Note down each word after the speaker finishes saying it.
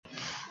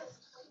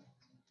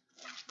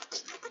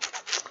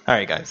All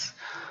right, guys.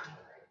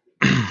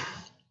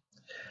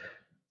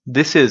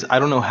 This is, I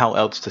don't know how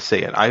else to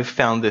say it. I've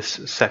found this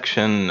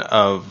section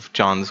of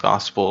John's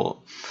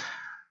Gospel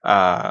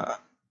to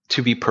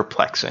be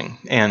perplexing.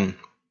 And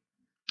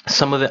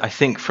some of it, I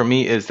think, for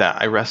me, is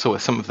that I wrestle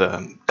with some of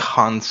the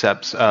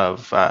concepts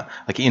of,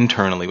 like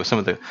internally, with some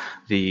of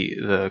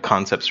the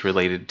concepts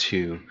related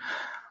to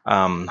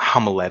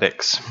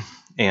homiletics,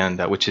 and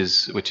which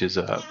is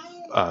a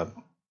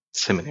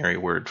seminary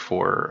word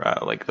for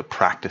like the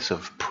practice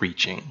of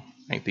preaching,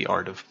 like the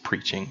art of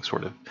preaching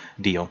sort of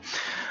deal.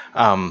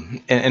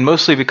 And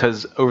mostly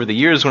because over the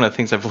years, one of the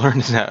things I've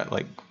learned is that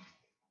like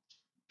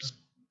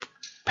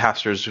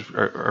pastors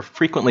are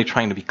frequently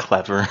trying to be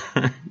clever,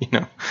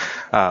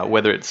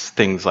 whether it's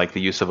things like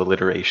the use of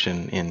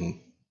alliteration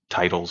in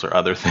titles or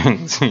other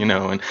things,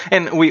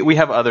 and we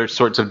have other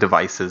sorts of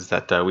devices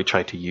that we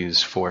try to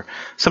use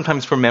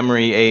sometimes for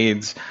memory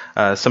aids,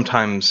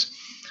 sometimes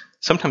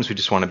we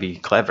just want to be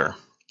clever,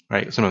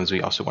 right? Sometimes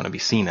we also want to be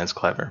seen as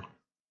clever,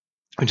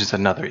 which is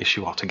another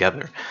issue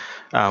altogether.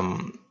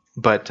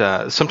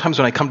 But sometimes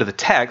when I come to the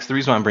text, the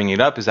reason why I'm bringing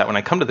it up is that when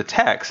I come to the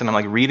text and I'm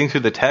like reading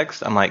through the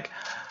text, I'm like,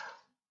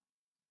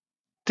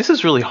 this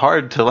is really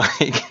hard to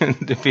like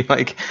to be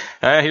like,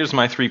 here's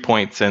my 3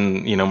 points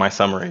and my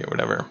summary or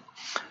whatever.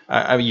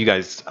 You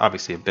guys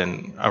obviously have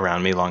been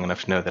around me long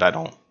enough to know that I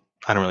don't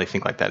really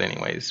think like that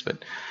anyways.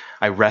 But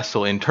I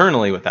wrestle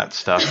internally with that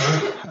stuff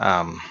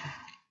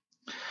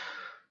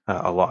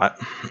a lot.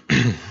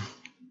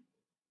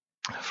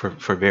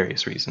 For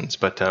various reasons.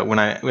 But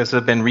as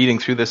I've been reading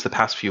through this the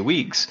past few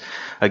weeks,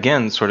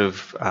 again, sort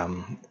of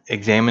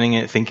examining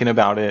it, thinking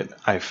about it,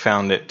 I've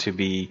found it to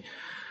be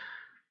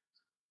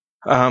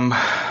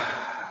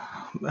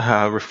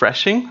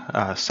refreshing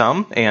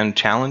some and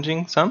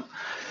challenging some.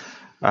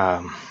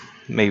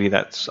 Maybe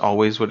that's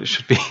always what it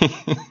should be.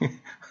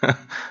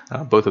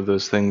 Both of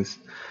those things,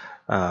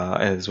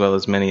 as well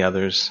as many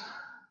others.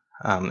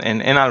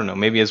 And I don't know,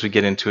 maybe as we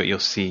get into it, you'll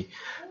see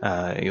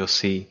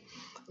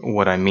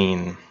what I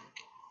mean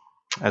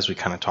as we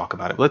kind of talk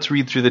about it. Let's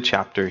read through the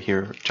chapter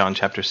here, John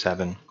chapter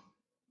 7.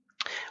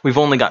 We've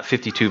only got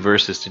 52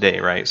 verses today,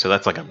 right? So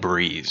that's like a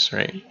breeze,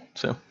 right?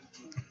 So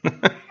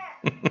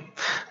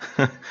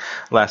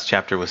last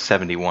chapter was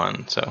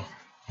 71, so.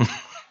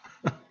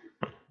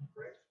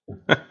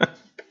 All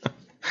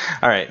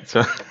right,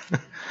 so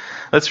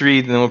let's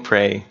read and then we'll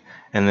pray,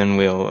 and then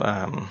we'll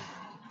kind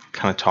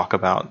of talk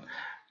about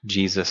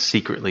Jesus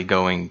secretly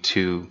going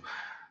to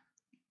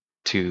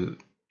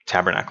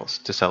Tabernacles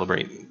to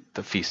celebrate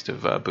the Feast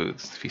of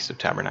Booths, the Feast of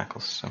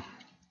Tabernacles. So,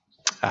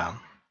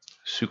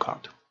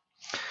 Sukkot.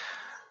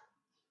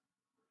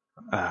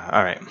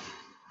 All right.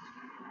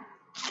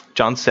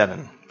 John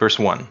 7, verse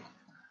 1.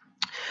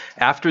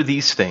 After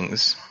these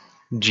things,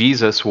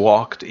 Jesus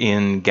walked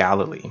in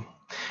Galilee,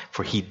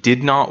 for he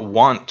did not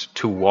want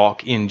to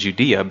walk in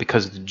Judea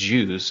because the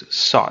Jews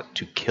sought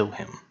to kill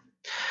him.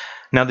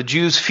 Now the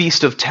Jews'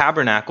 Feast of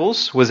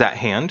Tabernacles was at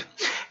hand.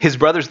 His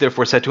brothers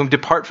therefore said to him,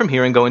 "Depart from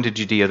here and go into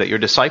Judea, that your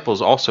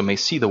disciples also may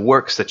see the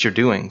works that you're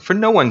doing. For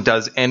no one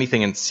does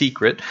anything in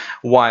secret,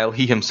 while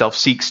he himself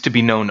seeks to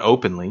be known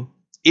openly.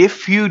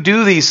 If you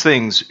do these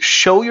things,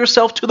 show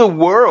yourself to the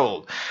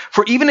world."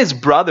 For even his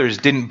brothers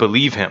didn't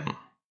believe him.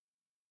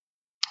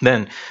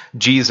 Then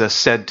Jesus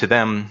said to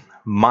them,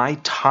 "My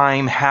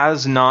time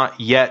has not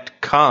yet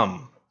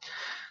come,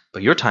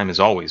 but your time is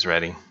always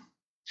ready.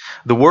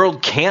 The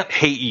world can't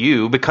hate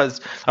you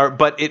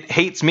but it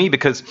hates me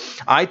because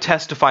I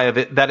testify of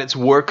it that its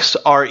works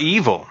are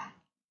evil.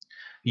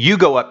 You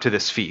go up to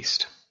this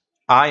feast.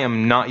 I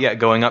am not yet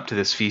going up to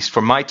this feast,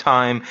 for my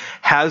time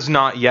has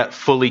not yet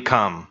fully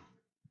come."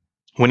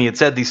 When he had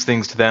said these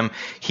things to them,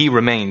 he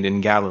remained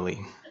in Galilee.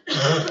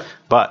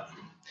 But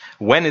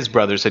when his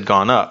brothers had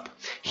gone up,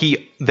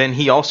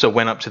 he also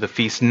went up to the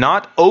feast,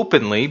 not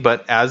openly,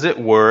 but as it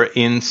were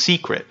in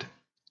secret.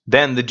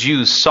 Then the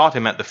Jews sought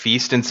him at the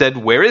feast and said,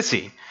 "Where is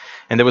he?"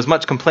 And there was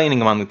much complaining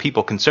among the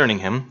people concerning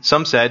him.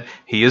 Some said,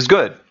 "He is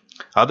good."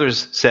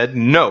 Others said,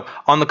 "No,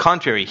 on the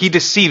contrary, he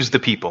deceives the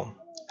people."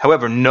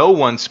 However, no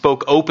one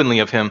spoke openly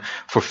of him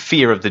for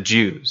fear of the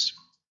Jews.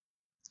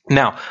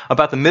 Now,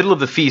 about the middle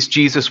of the feast,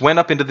 Jesus went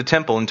up into the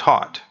temple and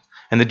taught.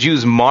 And the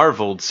Jews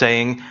marveled,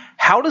 saying,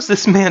 "How does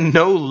this man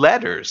know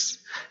letters,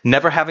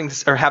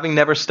 having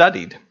never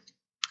studied?"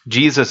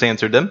 Jesus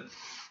answered them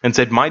and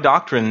said, "My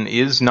doctrine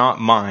is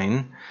not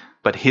mine,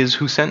 but his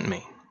who sent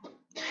me.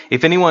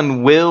 If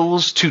anyone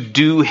wills to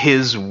do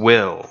his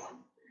will,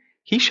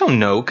 he shall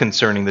know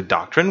concerning the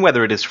doctrine,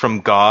 whether it is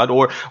from God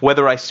or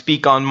whether I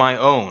speak on my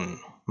own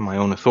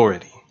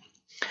authority.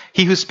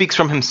 He who speaks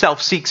from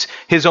himself seeks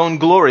his own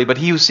glory, but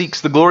he who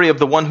seeks the glory of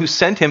the one who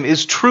sent him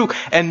is true,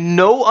 and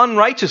no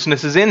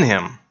unrighteousness is in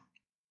him.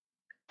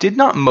 Did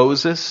not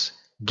Moses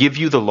give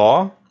you the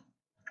law?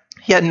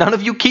 Yet none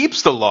of you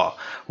keeps the law.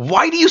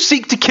 Why do you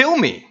seek to kill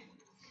me?"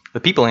 The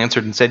people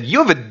answered and said, "You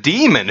have a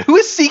demon. Who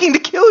is seeking to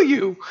kill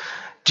you?"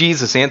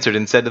 Jesus answered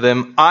and said to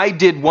them, "I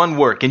did one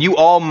work, and you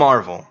all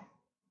marvel.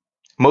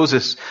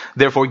 Moses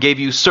therefore gave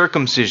you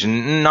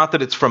circumcision, not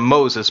that it's from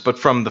Moses, but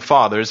from the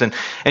fathers, and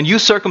you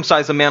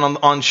circumcise a man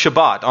on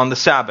Shabbat, on the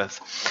Sabbath.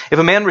 If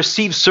a man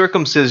receives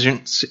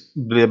circumcision,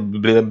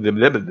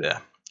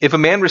 if a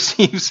man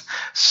receives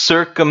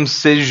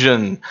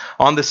circumcision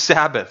on the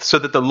Sabbath, so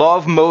that the law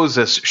of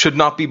Moses should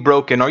not be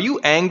broken, are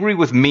you angry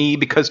with me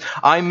because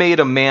I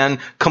made a man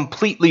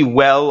completely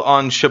well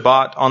on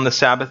Shabbat, on the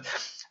Sabbath?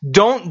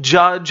 Don't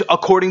judge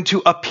according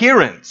to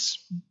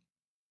appearance,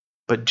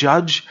 but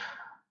judge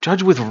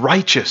with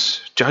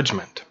righteous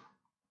judgment.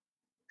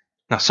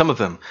 Now some of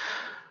them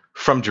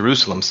from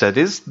Jerusalem said,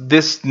 is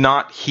this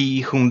not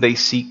he whom they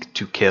seek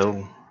to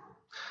kill?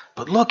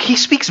 But look, he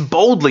speaks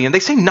boldly, and they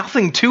say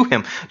nothing to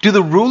him. Do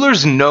the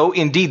rulers know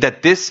indeed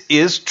that this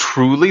is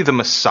truly the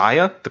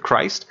Messiah, the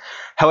Christ?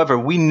 However,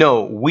 we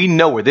know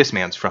where this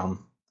man's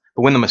from.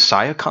 But when the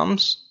Messiah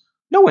comes,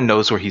 no one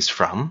knows where he's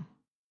from.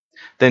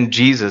 Then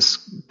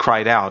Jesus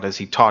cried out as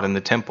he taught in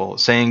the temple,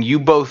 saying, you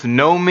both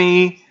know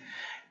me,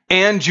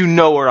 and you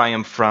know where I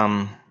am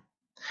from.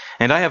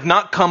 And I have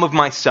not come of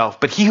myself,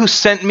 but he who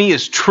sent me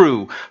is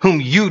true,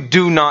 whom you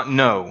do not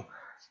know.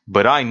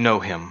 But I know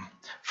him,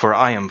 for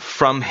I am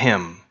from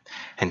him,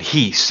 and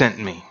he sent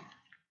me.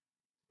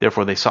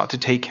 Therefore they sought to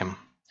take him,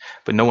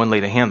 but no one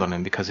laid a hand on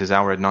him, because his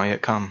hour had not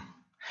yet come.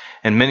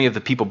 And many of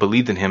the people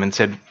believed in him and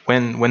said,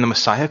 when the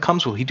Messiah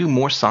comes, will he do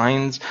more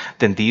signs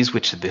than these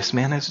which this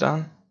man has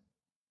done?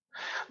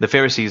 The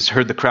Pharisees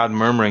heard the crowd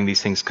murmuring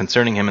these things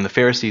concerning him, and the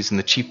Pharisees and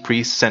the chief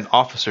priests sent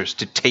officers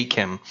to take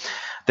him.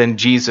 Then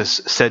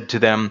Jesus said to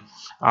them,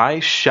 I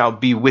shall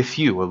be with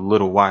you a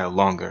little while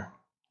longer,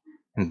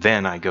 and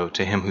then I go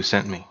to him who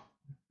sent me.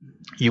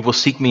 You will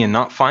seek me and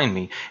not find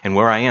me, and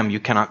where I am you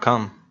cannot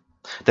come.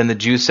 Then the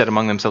Jews said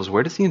among themselves,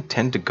 where does he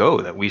intend to go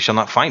that we shall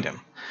not find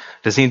him?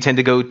 Does he intend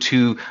to go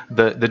to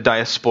the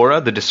diaspora,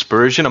 the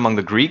dispersion among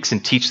the Greeks,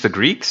 and teach the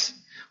Greeks?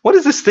 What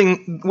is this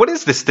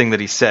thing that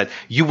he said?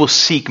 You will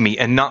seek me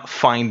and not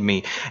find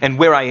me, and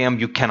where I am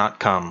you cannot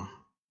come.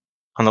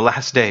 On the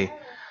last day,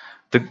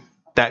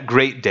 that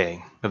great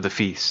day of the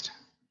feast,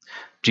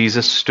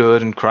 Jesus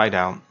stood and cried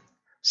out,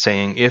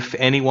 saying, if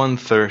anyone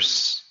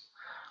thirsts,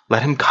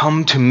 let him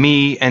come to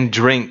me and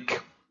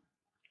drink.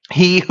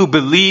 He who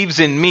believes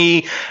in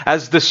me,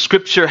 as the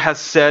scripture has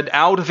said,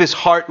 out of his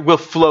heart will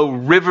flow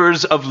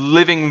rivers of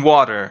living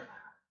water.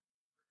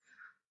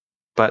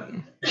 But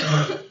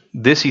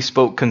this he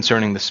spoke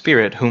concerning the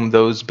Spirit, whom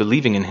those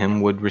believing in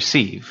him would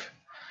receive.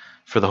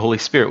 For the Holy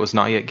Spirit was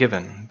not yet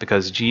given,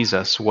 because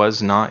Jesus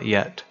was not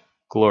yet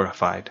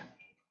glorified.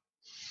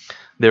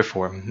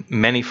 Therefore,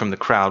 many from the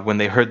crowd, when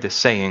they heard this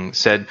saying,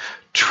 said,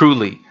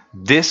 truly,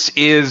 this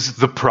is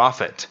the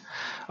prophet.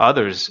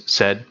 Others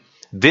said,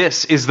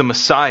 this is the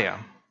Messiah,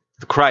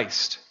 the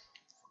Christ.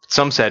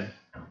 Some said,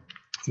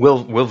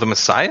 will the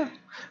Messiah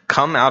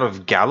come out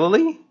of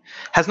Galilee?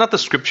 Has not the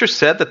scripture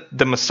said that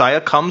the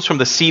Messiah comes from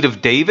the seed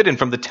of David and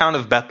from the town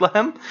of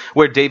Bethlehem,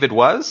 where David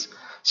was?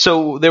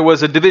 So there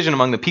was a division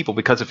among the people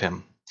because of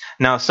him.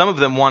 Now some of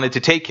them wanted to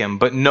take him,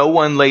 but no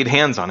one laid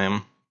hands on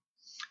him.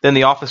 Then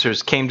the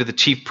officers came to the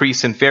chief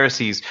priests and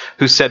Pharisees,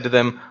 who said to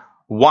them,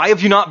 why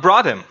have you not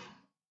brought him?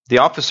 The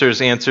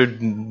officers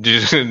answered,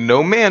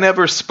 no man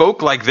ever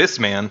spoke like this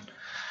man.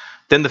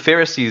 Then the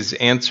Pharisees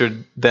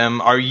answered them,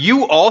 are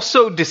you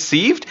also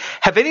deceived?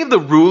 Have any of the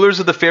rulers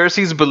of the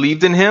Pharisees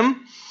believed in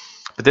him?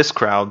 But this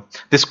crowd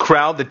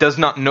that does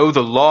not know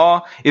the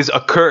law, is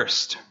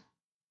accursed.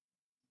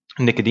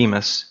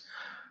 Nicodemus,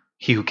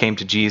 he who came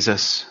to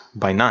Jesus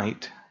by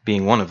night,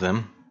 being one of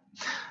them,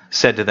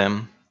 said to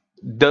them,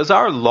 does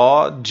our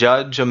law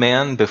judge a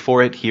man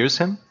before it hears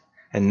him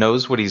and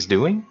knows what he's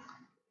doing?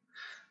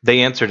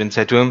 They answered and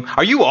said to him,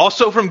 are you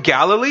also from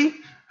Galilee?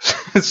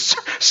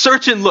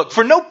 Search and look,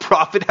 for no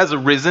prophet has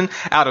arisen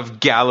out of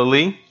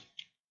Galilee.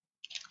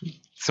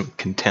 Some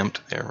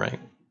contempt there, right?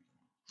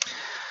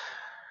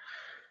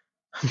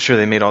 I'm sure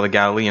they made all the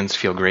Galileans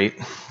feel great.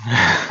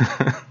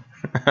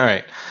 All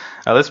right,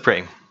 let's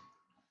pray.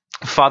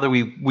 Father,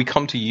 we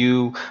come to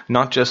you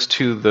not just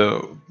to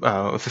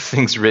the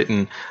things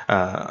written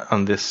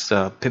on this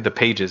the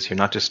pages here,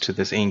 not just to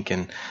this ink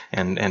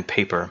and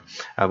paper,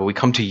 but we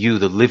come to you,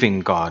 the living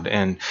God,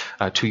 and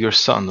to your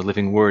Son, the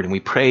living Word. And we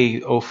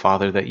pray, oh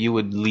Father, that you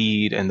would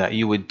lead and that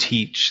you would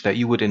teach, that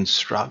you would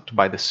instruct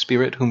by the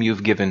Spirit whom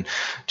you've given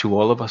to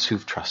all of us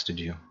who've trusted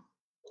you.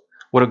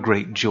 What a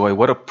great joy,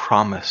 what a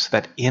promise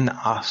that in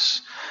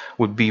us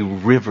would be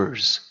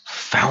rivers,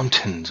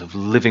 fountains of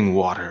living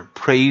water.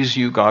 Praise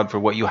you, God, for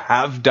what you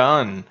have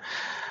done.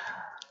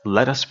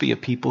 Let us be a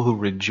people who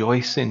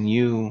rejoice in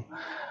you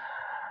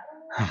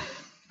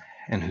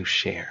and who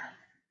share.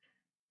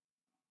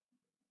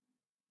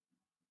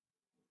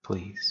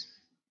 Please,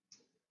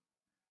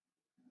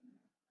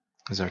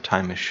 as our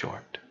time is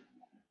short,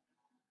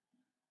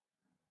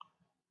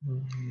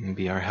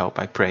 be our help,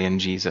 I pray in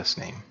Jesus'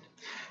 name.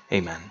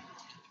 Amen.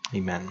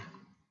 Amen. All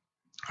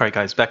right,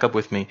 guys, back up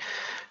with me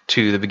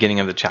to the beginning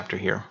of the chapter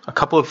here. A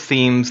couple of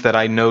themes that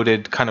I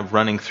noted kind of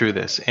running through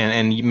this,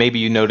 and maybe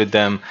you noted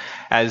them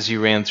as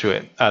you ran through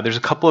it. There's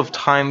a couple of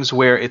times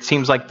where it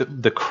seems like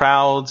the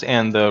crowds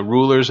and the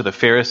rulers or the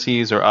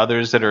Pharisees or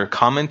others that are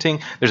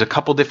commenting, there's a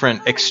couple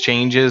different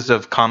exchanges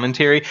of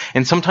commentary,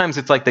 and sometimes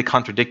it's like they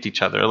contradict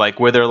each other. Like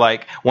where they're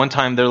like, one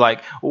time they're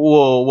like,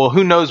 well,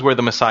 who knows where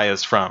the Messiah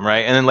is from,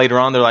 right? And then later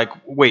on they're like,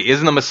 wait,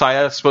 isn't the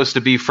Messiah supposed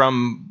to be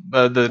from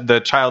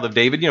the child of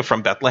David,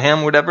 from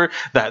Bethlehem, whatever,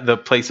 that the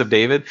place of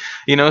David,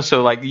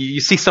 So like you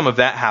see some of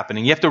that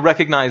happening. You have to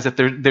recognize that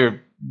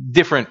they're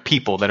different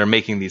people that are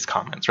making these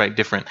comments, right?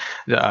 Different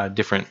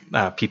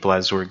people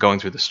as we're going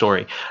through the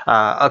story.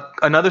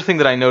 Another thing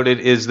that I noted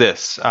is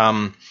this.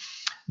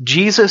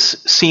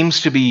 Jesus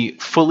seems to be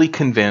fully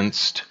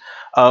convinced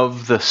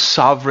of the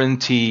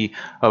sovereignty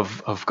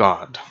of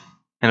God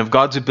and of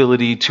God's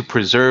ability to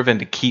preserve and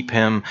to keep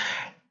him,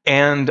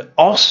 and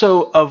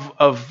also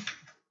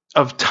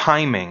of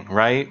timing,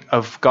 right?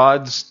 Of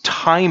God's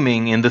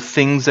timing in the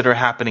things that are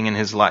happening in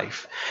his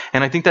life.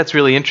 And I think that's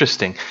really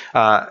interesting.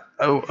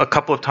 A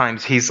couple of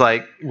times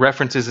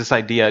references this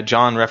idea,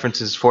 John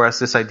references for us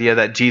this idea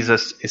that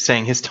Jesus is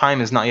saying his time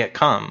has not yet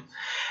come.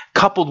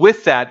 Coupled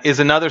with that is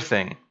another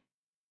thing.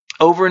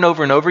 Over and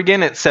over and over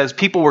again, it says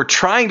people were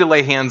trying to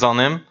lay hands on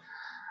him,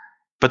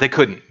 but they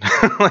couldn't.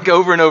 Like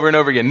over and over and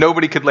over again.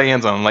 Nobody could lay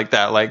hands on him like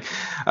that.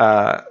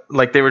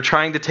 Like they were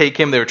trying to take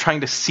him, they were trying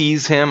to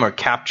seize him or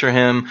capture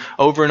him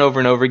over and over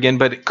and over again,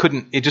 but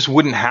it just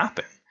wouldn't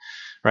happen,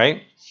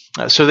 right?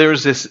 So there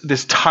was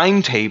this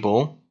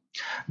timetable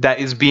that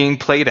is being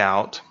played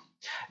out.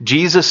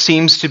 Jesus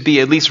seems to be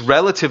at least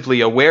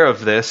relatively aware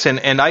of this,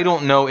 and I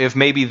don't know if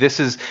maybe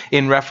this is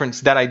in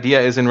reference, that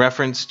idea is in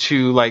reference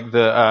to like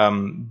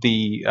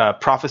the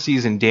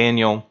prophecies in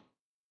Daniel,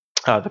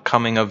 the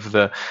coming of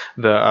the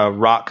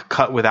rock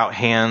cut without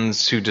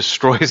hands who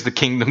destroys the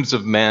kingdoms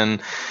of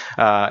men,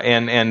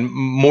 and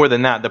more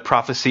than that, the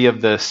prophecy of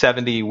the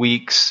 70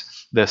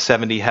 weeks, the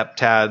 70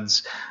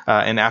 heptads,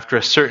 and after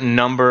a certain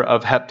number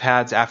of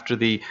heptads, after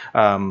the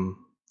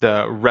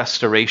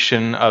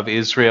restoration of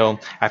Israel,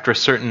 after a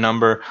certain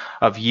number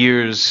of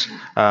years,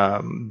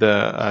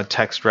 the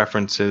text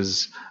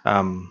references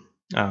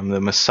the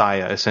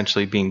Messiah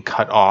essentially being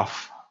cut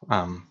off,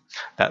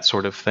 that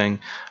sort of thing.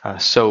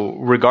 So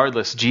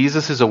regardless,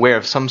 Jesus is aware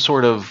of some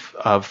sort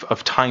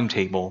of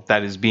timetable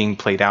that is being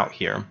played out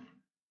here.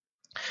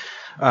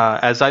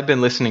 As I've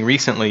been listening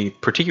recently,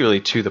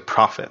 particularly to the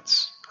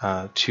prophets,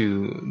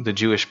 to the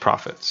Jewish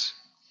prophets,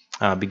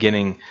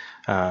 beginning,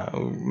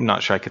 I'm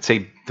not sure I could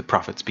say the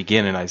prophets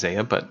begin in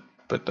Isaiah, but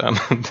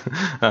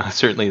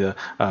certainly the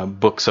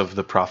books of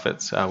the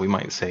prophets, we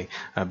might say,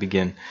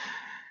 begin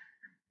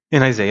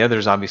in Isaiah.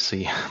 There's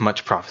obviously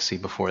much prophecy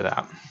before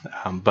that.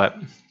 But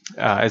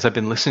as I've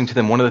been listening to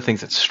them, one of the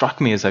things that struck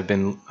me as I've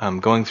been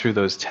going through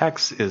those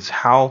texts is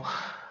how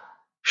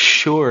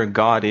sure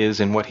God is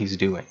in what he's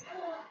doing.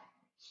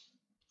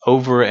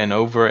 Over and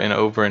over and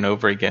over and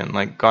over again.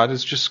 Like God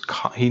is just,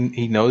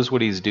 he knows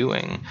what he's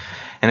doing.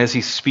 And as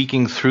he's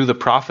speaking through the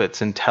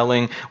prophets and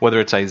telling, whether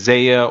it's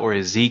Isaiah or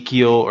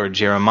Ezekiel or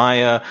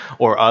Jeremiah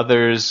or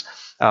others,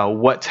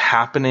 what's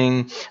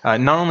happening,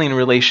 not only in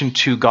relation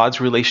to God's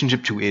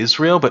relationship to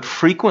Israel, but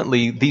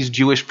frequently these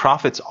Jewish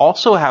prophets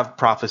also have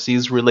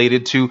prophecies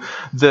related to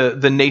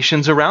the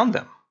nations around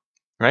them,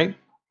 right?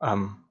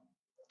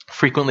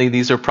 Frequently,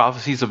 these are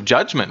prophecies of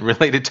judgment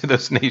related to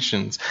those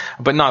nations.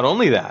 But not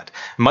only that,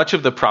 much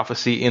of the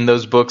prophecy in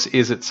those books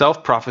is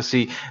itself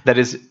prophecy that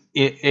is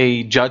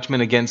a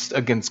judgment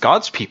against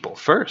God's people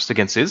first,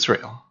 against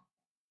Israel,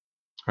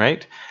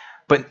 right?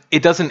 But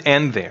it doesn't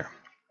end there.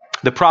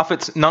 The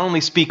prophets not only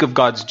speak of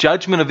God's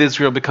judgment of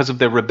Israel because of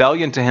their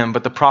rebellion to him,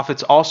 but the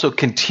prophets also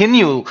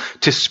continue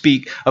to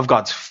speak of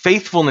God's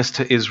faithfulness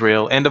to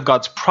Israel and of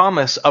God's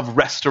promise of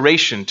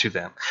restoration to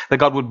them. That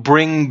God would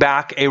bring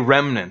back a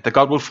remnant, that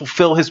God would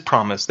fulfill his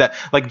promise, that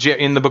like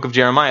in the book of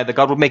Jeremiah, that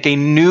God would make a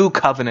new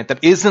covenant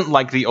that isn't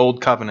like the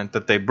old covenant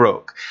that they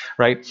broke,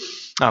 right?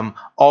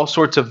 All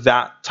sorts of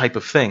that type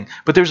of thing.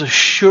 But there's a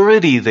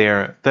surety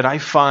there that I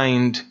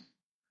find,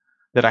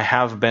 that I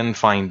have been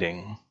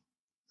finding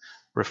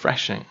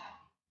refreshing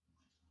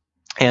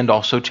and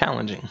also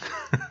challenging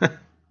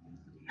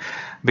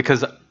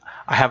because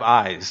I have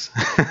eyes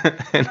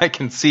and I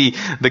can see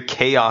the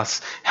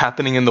chaos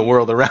happening in the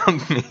world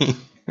around me.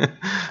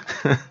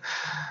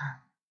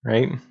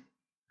 Right?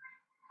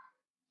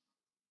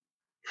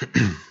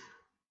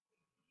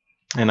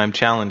 And I'm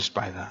challenged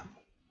by that,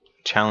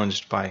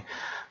 challenged by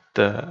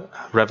the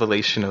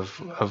revelation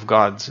of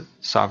God's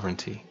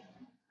sovereignty.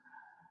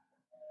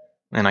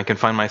 And I can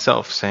find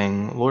myself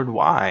saying, Lord,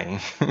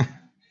 why?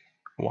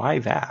 Why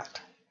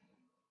that?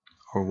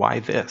 Or why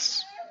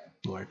this,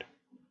 Lord?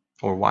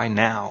 Or why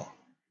now?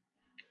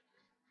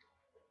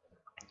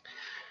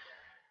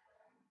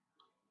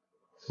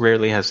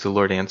 Rarely has the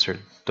Lord answered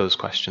those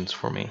questions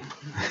for me.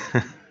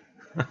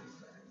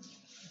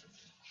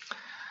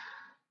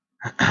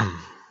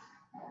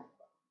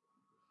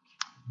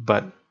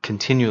 But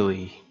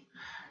continually,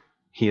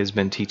 he has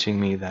been teaching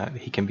me that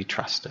he can be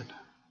trusted.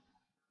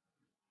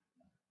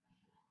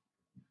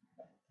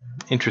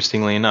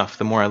 Interestingly enough,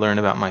 the more I learn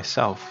about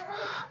myself,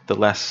 the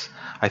less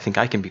I think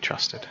I can be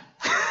trusted.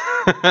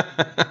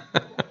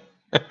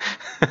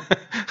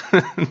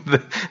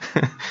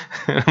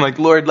 I'm like,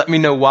 Lord, let me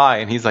know why.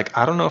 And he's like,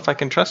 I don't know if I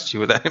can trust you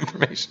with that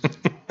information.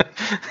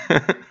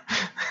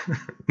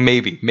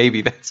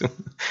 maybe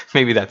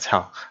that's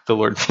how the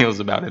Lord feels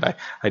about it.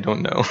 I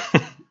don't know.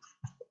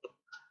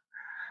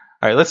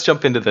 All right, let's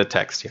jump into the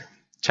text here.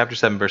 Chapter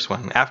 7, verse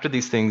 1. After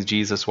these things,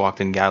 Jesus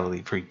walked in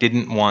Galilee, for he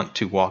didn't want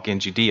to walk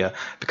in Judea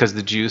because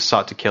the Jews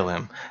sought to kill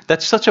him.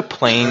 That's such a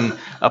plain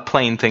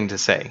thing to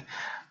say.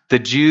 The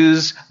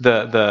Jews,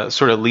 the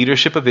sort of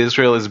leadership of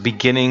Israel, is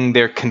beginning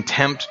their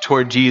contempt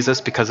toward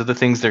Jesus because of the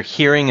things they're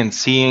hearing and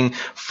seeing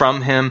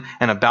from him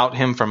and about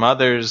him from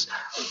others.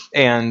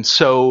 And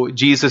so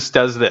Jesus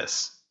does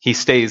this. He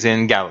stays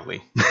in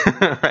Galilee,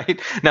 right?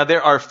 Now,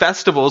 there are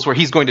festivals where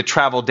he's going to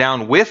travel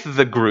down with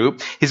the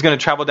group. He's going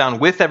to travel down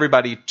with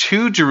everybody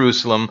to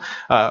Jerusalem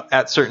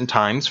at certain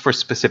times for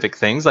specific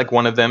things. Like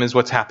one of them is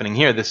what's happening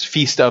here, this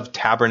Feast of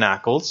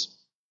Tabernacles,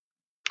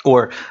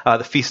 or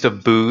the Feast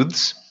of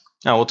Booths.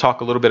 Now, we'll talk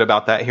a little bit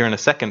about that here in a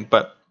second,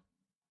 but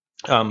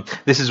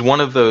this is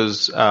one of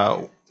those.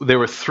 There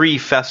were 3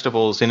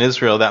 festivals in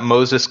Israel that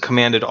Moses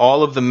commanded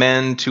all of the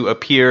men to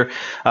appear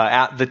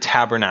at the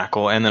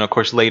tabernacle, and then, of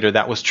course, later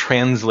that was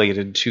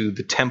translated to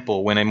the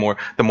temple when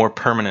the more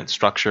permanent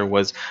structure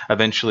was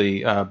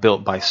eventually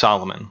built by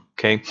Solomon.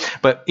 Okay,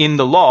 but in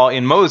the law,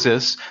 in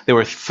Moses, there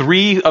were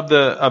 3 of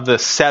the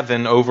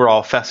 7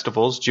 overall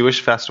festivals, Jewish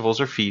festivals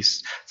or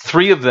feasts.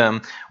 3 of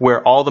them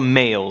where all the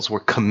males were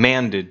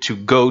commanded to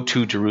go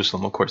to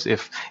Jerusalem, of course,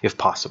 if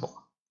possible.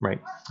 Right,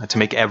 to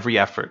make every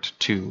effort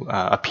to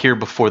appear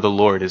before the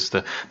Lord is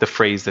the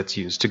phrase that's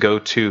used, to go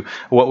to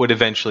what would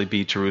eventually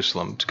be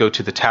Jerusalem, to go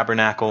to the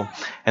tabernacle,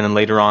 and then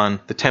later on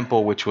the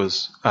temple, which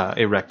was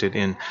erected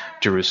in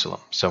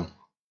Jerusalem. So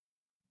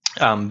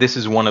this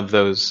is one of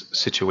those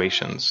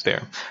situations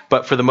there.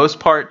 But for the most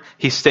part,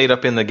 he stayed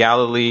up in the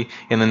Galilee,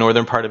 in the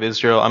northern part of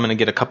Israel. I'm going to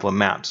get a couple of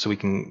maps so we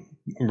can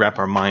wrap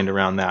our mind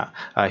around that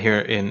here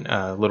in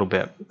a little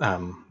bit.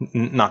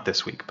 Not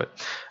this week, but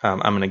I'm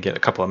going to get a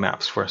couple of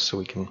maps for us so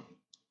we can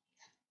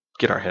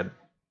get our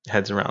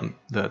heads around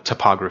the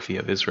topography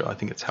of Israel. I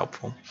think it's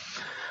helpful.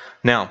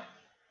 Now,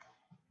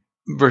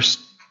 verse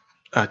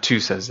 2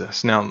 says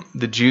this. Now,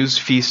 the Jews'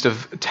 Feast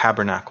of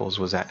Tabernacles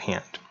was at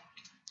hand.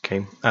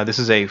 Okay, this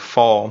is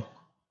one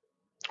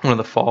of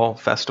the fall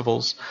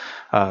festivals,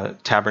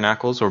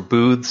 tabernacles or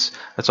booths.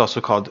 That's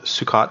also called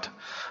Sukkot.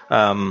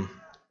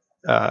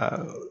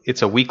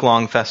 It's a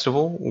week-long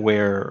festival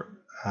where,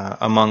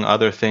 among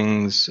other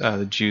things,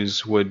 the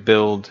Jews would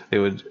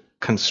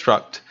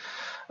construct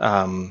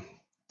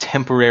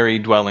temporary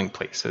dwelling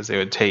places. They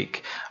would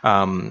take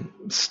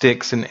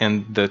sticks,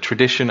 and the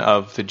tradition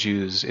of the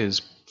Jews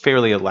is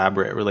fairly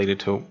elaborate,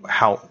 related to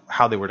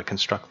how they were to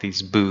construct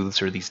these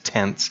booths or these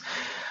tents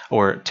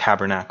or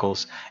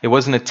tabernacles. It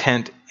wasn't a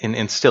tent,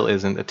 and still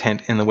isn't a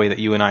tent in the way that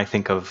you and I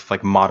think of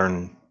like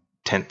modern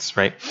tents,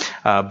 right?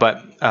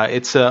 But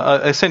it's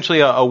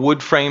essentially a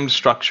wood-framed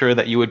structure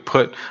that you would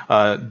put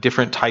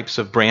different types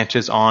of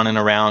branches on and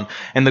around.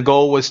 And the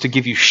goal was to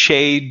give you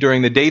shade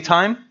during the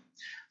daytime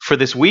for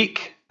this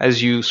week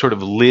as you sort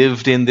of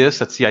lived in this.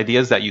 That's the idea,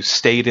 is that you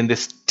stayed in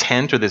this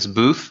tent or this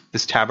booth,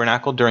 this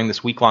tabernacle, during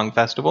this week-long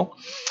festival.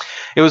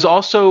 It was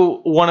also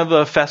one of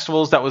the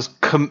festivals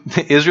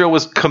that Israel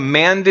was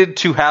commanded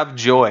to have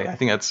joy. I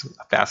think that's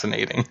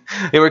fascinating.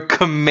 They were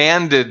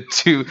commanded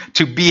to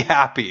be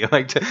happy,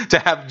 like to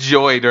have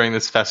joy during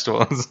this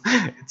festival.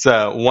 It's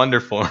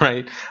wonderful,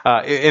 right?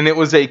 And it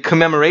was a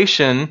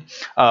commemoration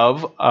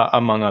of,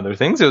 among other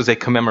things, it was a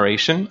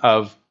commemoration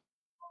of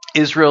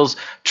Israel's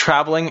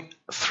traveling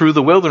through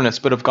the wilderness,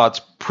 but of God's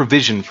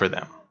provision for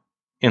them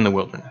in the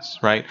wilderness,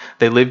 right?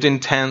 They lived in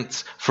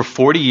tents for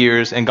 40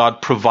 years, and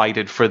God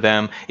provided for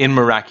them in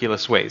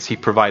miraculous ways. He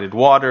provided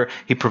water,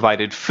 he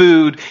provided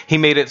food, he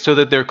made it so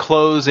that their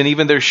clothes and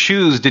even their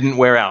shoes didn't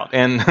wear out.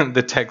 And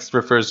the text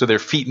refers to their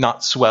feet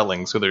not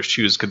swelling, so their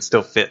shoes could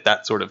still fit,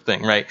 that sort of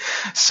thing, right?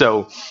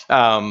 So,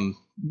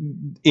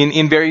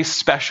 in very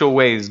special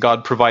ways,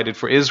 God provided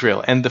for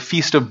Israel. And the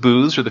Feast of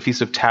Booths, or the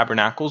Feast of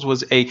Tabernacles,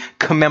 was a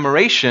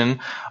commemoration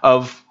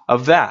of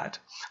that.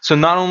 So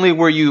not only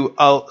were you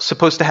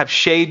supposed to have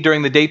shade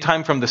during the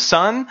daytime from the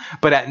sun,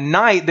 but at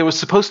night there was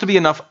supposed to be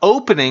enough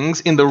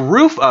openings in the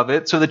roof of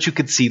it so that you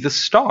could see the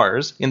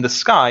stars in the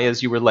sky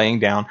as you were laying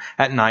down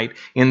at night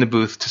in the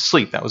booth to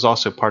sleep. That was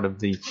also part of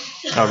the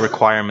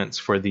requirements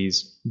for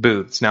these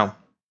booths. Now,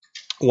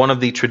 one of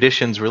the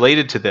traditions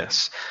related to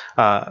this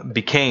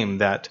became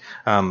that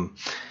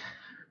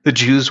the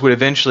Jews would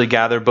eventually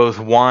gather both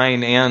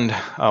wine and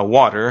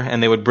water,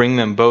 and they would bring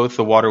them both.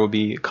 The water would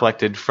be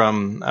collected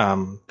from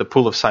the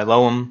pool of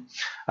Siloam,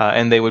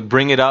 and they would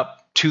bring it up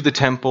to the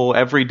temple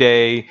every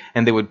day,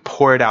 and they would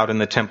pour it out in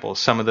the temple.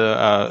 Some of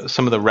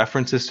the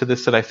references to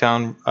this that I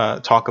found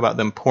talk about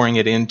them pouring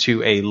it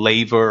into a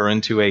laver or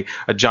into a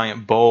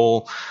giant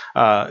bowl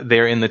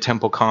there in the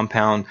temple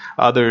compound.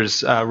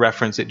 Others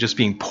reference it just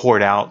being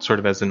poured out, sort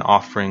of as an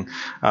offering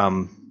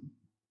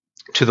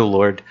to to the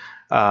Lord.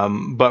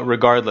 But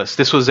regardless,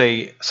 this was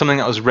something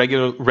that was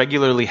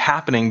regularly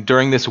happening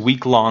during this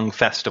week-long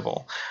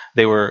festival.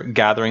 They were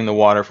gathering the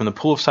water from the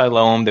pool of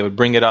Siloam. They would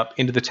bring it up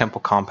into the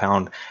temple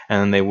compound,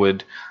 and then they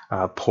would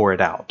pour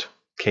it out.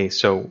 Okay,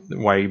 so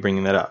why are you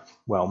bringing that up?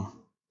 Well,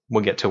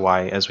 we'll get to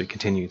why as we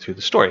continue through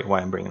the story,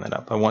 why I'm bringing that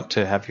up. I want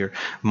to have your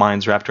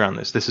minds wrapped around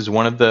this. This is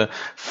one of the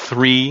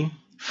 3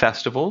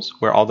 festivals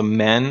where all the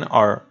men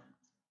are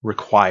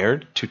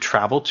required to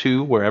travel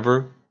to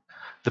wherever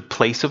the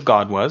place of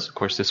God was. Of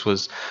course, this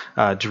was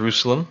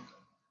Jerusalem,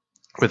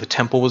 where the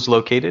temple was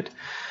located.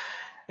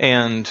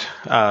 And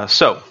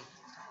so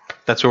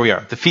that's where we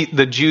are.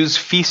 The Jews'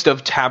 Feast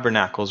of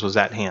Tabernacles was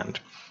at hand.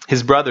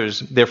 His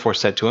brothers therefore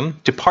said to him,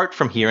 "Depart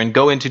from here and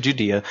go into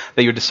Judea,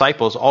 that your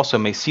disciples also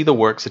may see the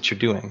works that you're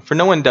doing. For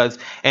no one does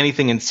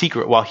anything in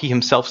secret while he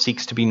himself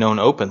seeks to be known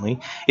openly.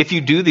 If you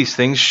do these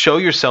things, show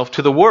yourself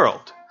to the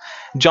world."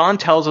 John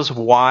tells us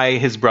why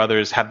his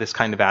brothers have this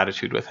kind of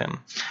attitude with him.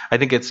 I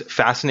think it's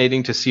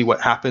fascinating to see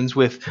what happens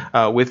with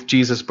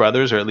Jesus'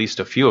 brothers, or at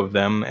least a few of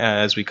them,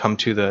 as we come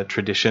to the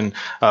tradition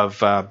of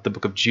the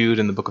book of Jude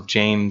and the book of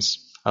James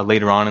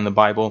later on in the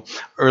Bible.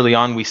 Early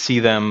on, we see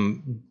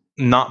them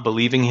not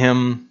believing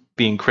him,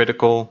 being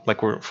critical,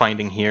 like we're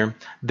finding here.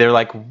 They're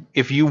like,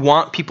 if you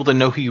want people to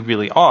know who you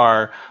really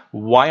are,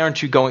 why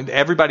aren't you going?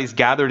 Everybody's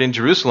gathered in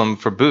Jerusalem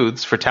for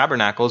booths, for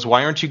tabernacles.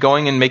 Why aren't you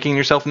going and making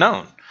yourself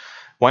known?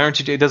 Why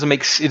aren't you? It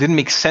didn't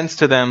make sense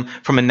to them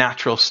from a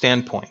natural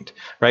standpoint,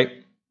 right?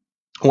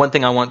 One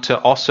thing I want to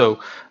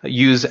also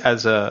use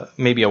as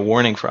maybe a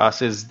warning for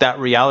us is that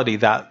reality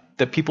that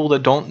people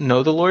that don't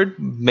know the Lord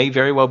may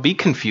very well be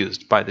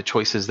confused by the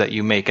choices that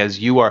you make as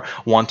you are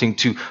wanting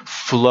to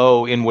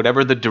flow in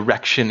whatever the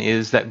direction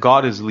is that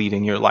God is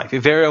leading your life.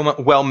 It very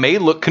well may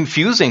look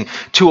confusing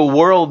to a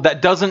world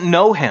that doesn't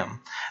know him.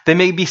 They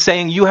may be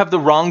saying you have the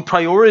wrong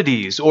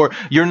priorities, or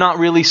you're not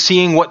really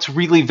seeing what's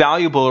really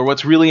valuable or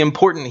what's really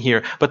important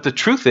here. But the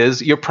truth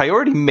is, your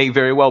priority may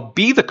very well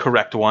be the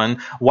correct one,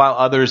 while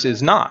others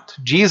is not.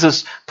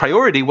 Jesus'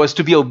 priority was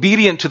to be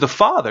obedient to the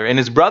Father, and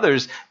his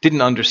brothers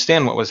didn't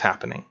understand what was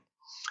happening.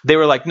 They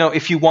were like, no,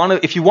 if you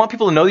want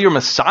people to know you're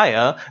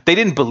Messiah, they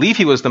didn't believe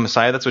he was the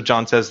Messiah. That's what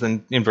John says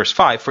in verse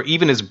 5. For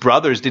even his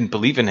brothers didn't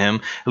believe in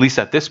him, at least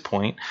at this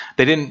point.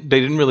 They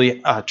didn't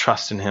really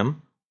trust in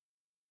him.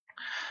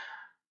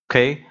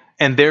 Okay,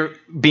 and they're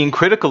being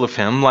critical of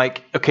him,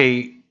 like,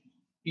 okay,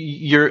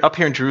 you're up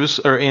here in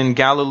Jerusalem or in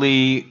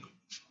Galilee,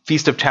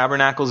 Feast of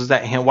Tabernacles is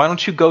at hand. Why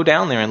don't you go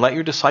down there and let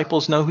your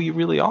disciples know who you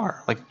really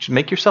are? Like,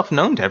 make yourself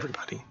known to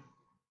everybody.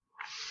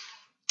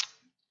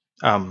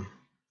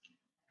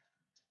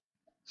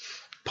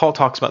 Paul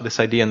talks about this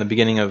idea in the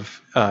beginning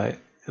of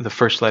the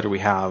first letter we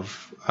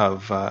have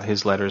of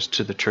his letters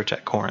to the church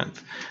at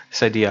Corinth.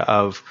 This idea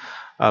of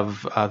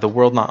the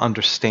world not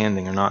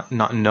understanding or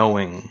not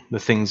knowing the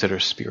things that are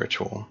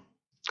spiritual,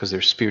 because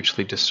they're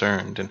spiritually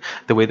discerned. And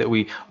the way that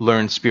we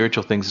learn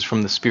spiritual things is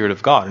from the Spirit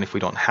of God. And if we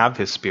don't have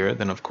his Spirit,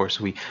 then of course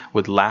we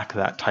would lack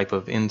that type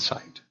of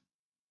insight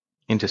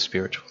into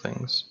spiritual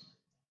things.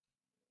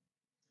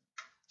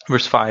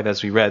 Verse 5,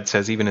 as we read,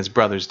 says even his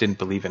brothers didn't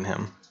believe in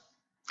him.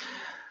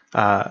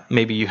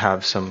 Maybe you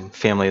have some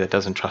family that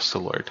doesn't trust the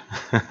Lord.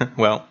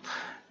 Well,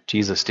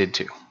 Jesus did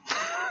too.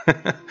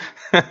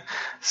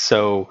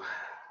 So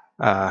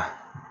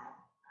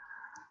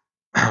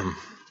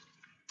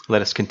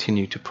let us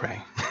continue to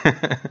pray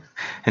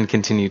and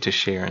continue to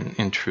share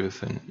in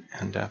truth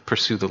and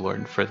pursue the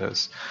Lord for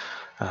those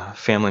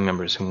family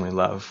members whom we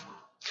love.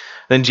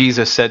 Then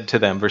Jesus said to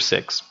them, verse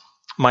 6,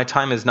 "My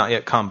time is not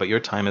yet come, but your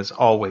time is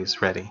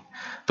always ready.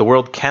 The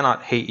world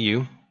cannot hate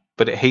you,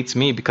 but it hates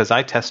me because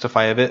I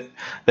testify of it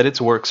that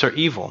its works are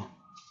evil."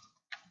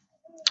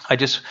 I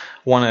just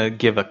want to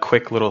give a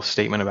quick little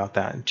statement about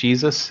that.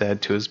 Jesus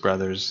said to his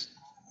brothers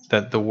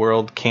that the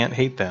world can't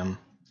hate them,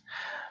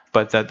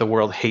 but that the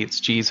world hates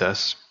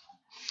Jesus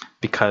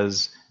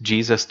because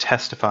Jesus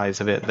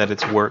testifies of it that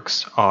its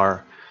works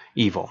are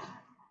evil.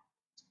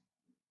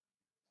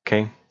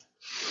 Okay?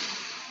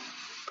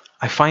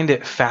 I find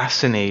it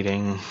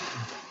fascinating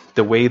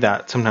the way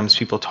that sometimes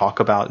people talk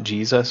about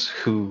Jesus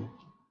who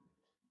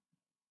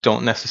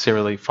don't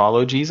necessarily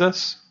follow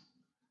Jesus.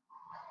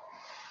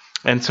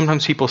 And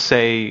sometimes people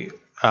say,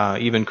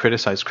 even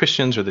criticize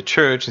Christians or the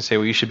church and say,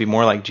 well, you should be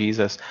more like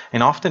Jesus.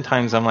 And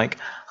oftentimes I'm like,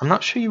 I'm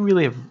not sure you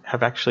really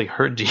have actually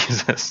heard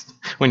Jesus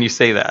when you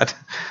say that,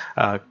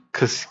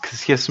 because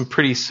he has some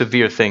pretty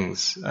severe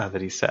things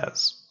that he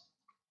says.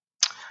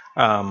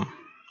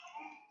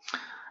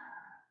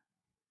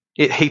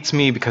 It hates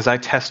me because I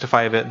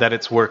testify of it that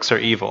its works are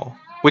evil,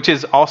 which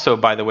is also,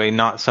 by the way,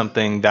 not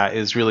something that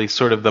is really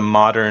sort of the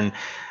modern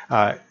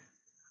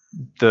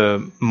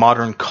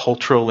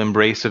cultural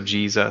embrace of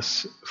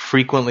Jesus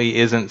frequently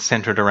isn't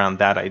centered around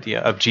that idea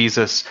of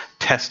Jesus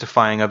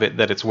testifying of it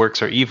that its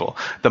works are evil.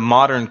 The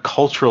modern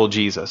cultural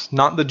Jesus,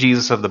 not the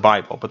Jesus of the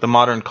Bible, but the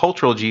modern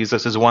cultural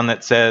Jesus is one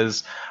that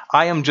says,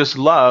 I am just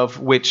love,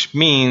 which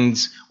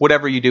means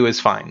whatever you do is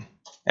fine.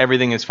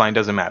 Everything is fine,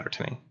 doesn't matter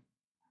to me.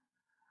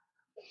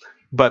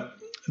 But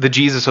the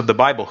Jesus of the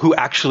Bible, who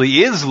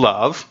actually is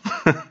love,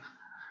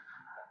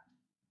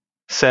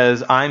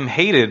 says, I'm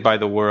hated by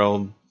the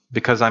world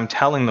because I'm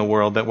telling the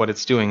world that what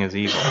it's doing is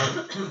evil.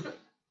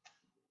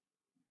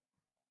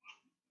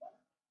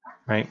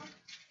 Right?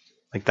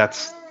 Like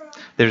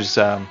there's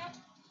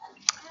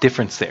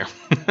difference there.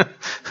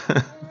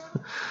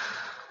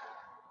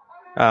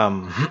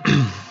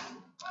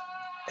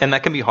 And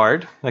that can be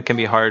hard. That can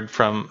be hard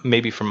from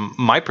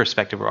my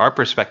perspective or our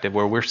perspective,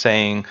 where we're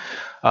saying,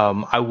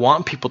 I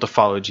want people to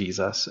follow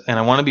Jesus and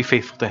I want to be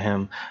faithful to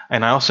him.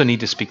 And I also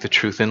need to speak the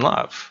truth in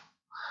love.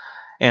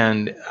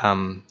 And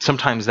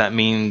sometimes that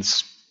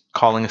means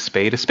calling a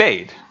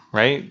spade,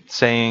 right?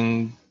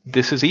 Saying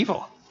this is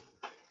evil.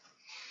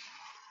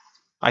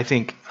 I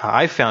think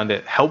I found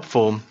it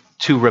helpful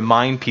to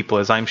remind people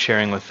as I'm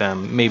sharing with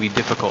them maybe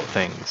difficult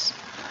things.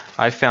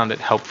 I found it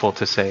helpful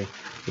to say,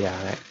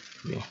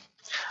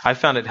 I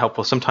found it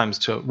helpful sometimes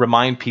to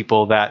remind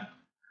people that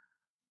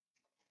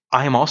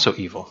I am also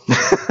evil,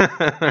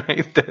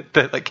 right?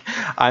 That like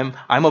I'm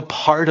a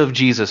part of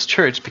Jesus'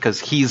 church because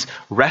he's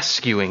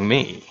rescuing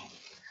me,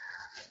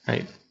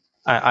 right?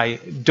 I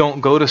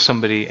don't go to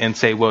somebody and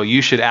say, well,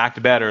 you should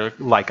act better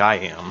like I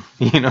am.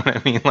 You know what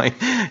I mean? Like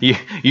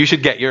you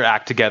should get your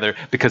act together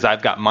because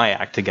I've got my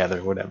act together,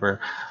 or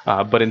whatever.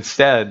 But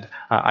instead,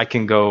 I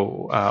can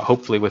go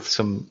hopefully with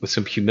some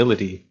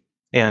humility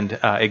and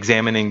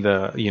examining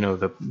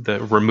the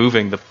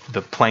removing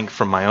the plank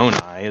from my own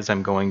eye as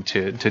I'm going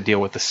to deal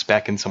with the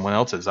speck in someone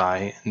else's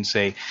eye, and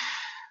say,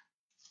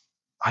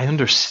 I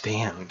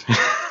understand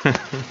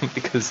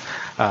because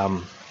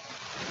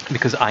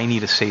I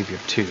need a savior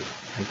too.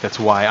 Like that's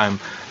why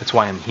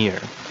I'm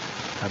here,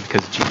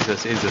 because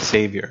Jesus is a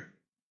savior.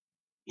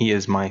 He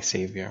is my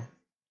savior.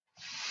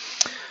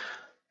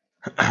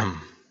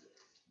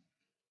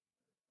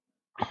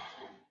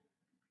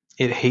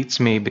 It hates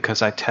me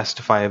because I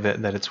testify of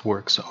it that its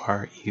works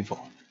are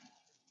evil.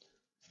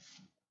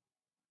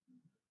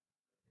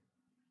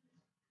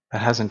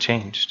 That hasn't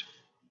changed.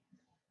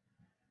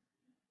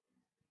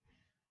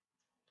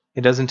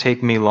 It doesn't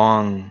take me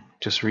long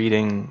just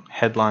reading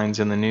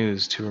headlines in the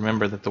news to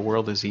remember that the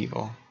world is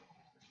evil.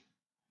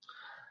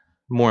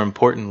 More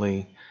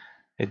importantly,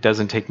 it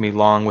doesn't take me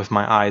long with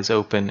my eyes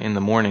open in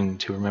the morning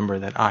to remember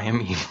that I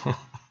am evil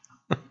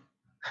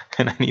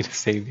and I need a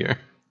savior.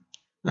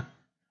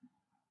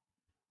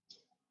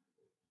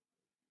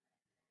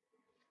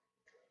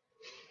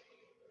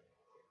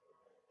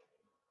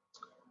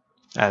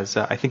 As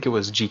I think it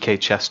was G.K.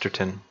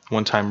 Chesterton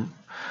one time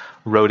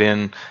wrote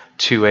in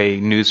to a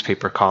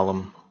newspaper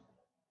column.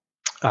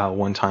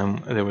 One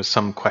time there was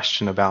some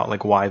question about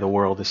like why the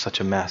world is such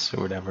a mess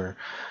or whatever,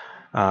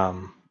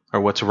 or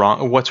what's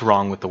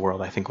wrong with the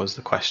world, I think was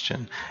the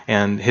question.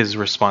 And his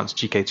response,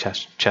 G.K.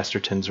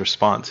 Chesterton's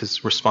response,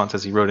 his response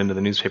as he wrote into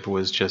the newspaper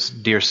was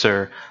just, "Dear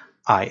sir,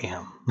 I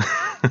am."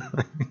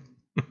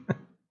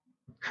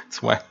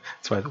 That's why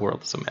the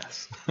world is a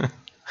mess.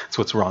 That's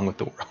what's wrong with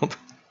the world.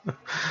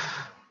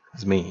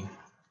 It's me.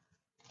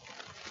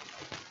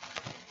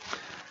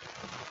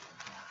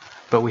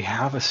 But we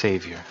have a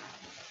Savior.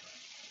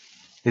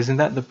 Isn't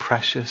that the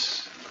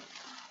precious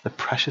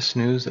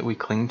news that we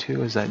cling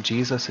to? Is that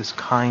Jesus is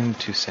kind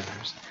to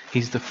sinners.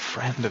 He's the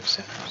friend of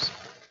sinners.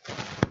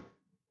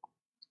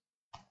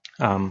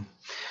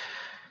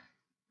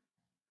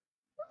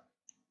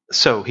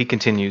 So he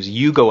continues,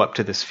 you go up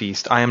to this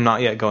feast. I am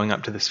not yet going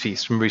up to this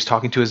feast. Remember, he's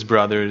talking to his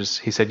brothers.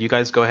 He said, you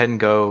guys go ahead and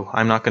go.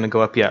 I'm not going to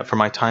go up yet, for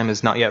my time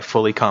is not yet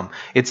fully come.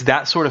 It's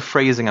that sort of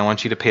phrasing I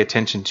want you to pay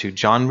attention to.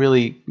 John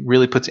really,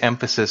 really puts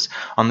emphasis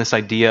on this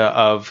idea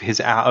of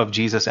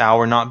Jesus'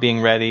 hour not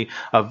being ready,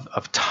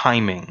 of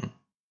timing.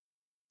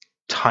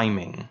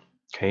 Timing.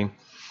 Okay? And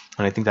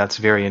I think that's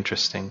very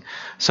interesting.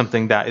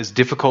 Something that is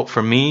difficult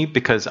for me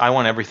because I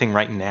want everything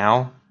right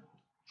now.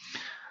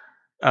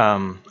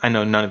 I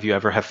know none of you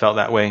ever have felt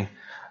that way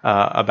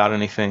about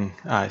anything.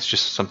 It's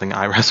just something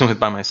I wrestle with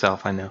by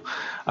myself, I know.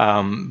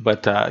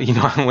 But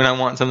when I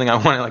want something,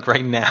 I want it like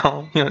right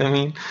now. You know what I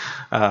mean?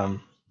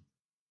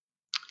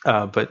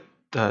 But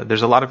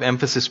there's a lot of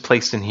emphasis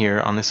placed in here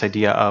on this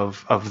idea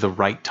of the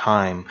right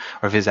time,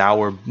 or of his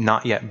hour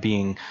not yet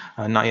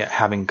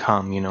having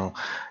come.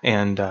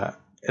 And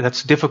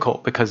that's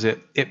difficult because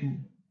it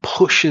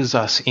pushes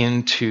us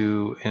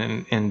into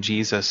in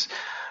Jesus.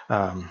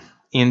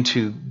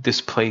 Into this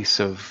place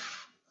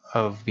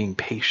of being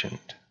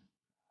patient.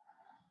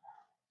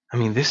 I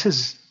mean, this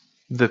is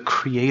the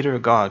Creator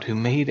God who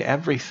made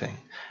everything.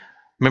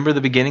 Remember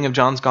the beginning of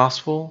John's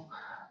Gospel?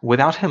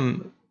 Without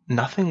him,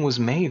 nothing was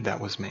made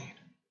that was made.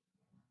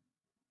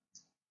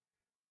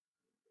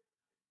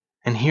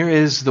 And here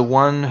is the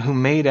one who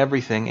made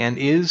everything and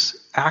is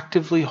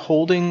actively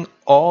holding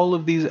all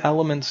of these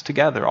elements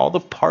together, all the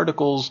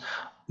particles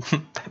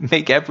that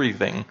make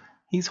everything.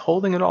 He's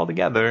holding it all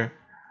together,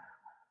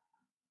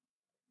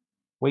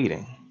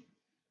 waiting,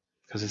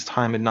 because his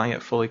time had not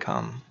yet fully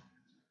come.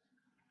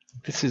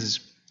 This is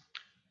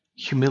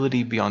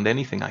humility beyond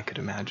anything I could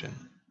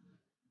imagine.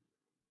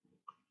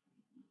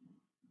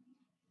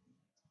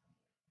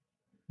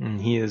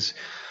 And he is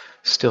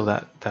still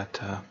that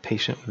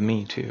patient with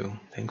me too,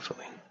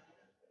 thankfully.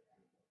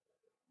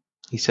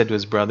 He said to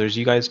his brothers,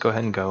 you guys go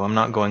ahead and go. I'm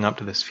not going up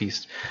to this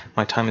feast.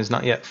 My time is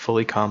not yet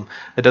fully come.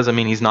 That doesn't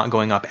mean he's not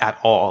going up at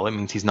all. It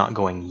means he's not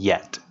going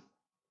yet.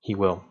 He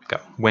will go.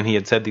 When he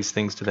had said these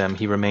things to them,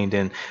 he remained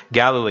in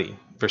Galilee.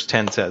 Verse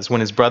 10 says,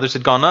 when his brothers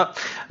had gone up,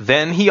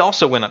 then he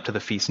also went up to the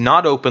feast,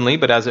 not openly,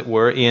 but as it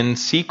were in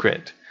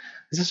secret.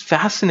 This is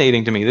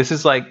fascinating to me. This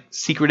is like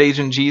secret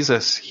agent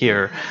Jesus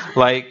here.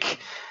 Like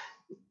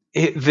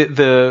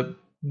there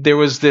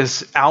was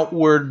this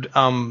outward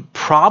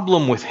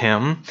problem with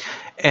him,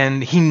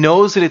 and he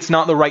knows that it's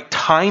not the right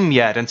time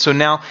yet. And so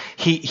now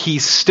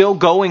he's still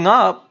going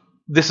up.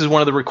 This is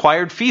one of the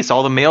required feasts.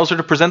 All the males are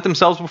to present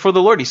themselves before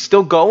the Lord. He's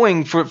still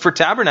going for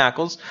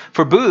tabernacles,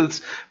 for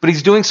booths, but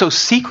he's doing so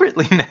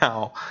secretly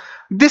now.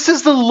 This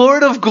is the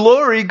Lord of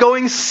glory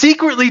going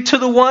secretly to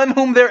the one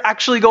whom they're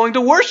actually going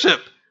to worship.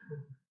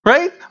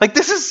 Right? Like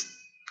this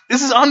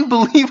is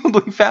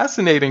unbelievably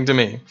fascinating to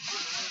me.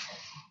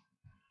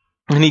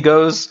 And he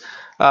goes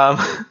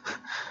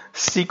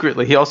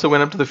secretly. He also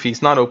went up to the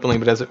feast, not openly,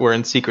 but as it were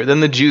in secret.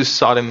 Then the Jews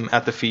sought him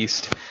at the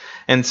feast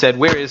and said,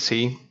 where is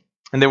he?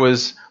 And there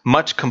was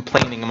much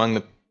complaining among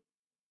the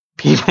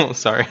people,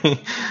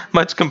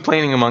 much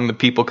complaining among the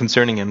people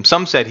concerning him.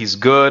 Some said he's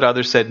good,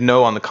 others said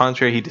no, on the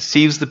contrary, he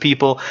deceives the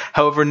people.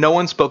 However, no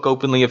one spoke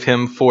openly of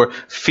him for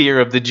fear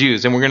of the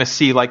Jews. And we're going to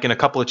see, like in a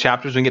couple of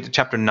chapters, when we get to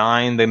chapter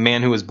 9, the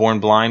man who was born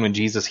blind when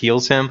Jesus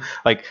heals him,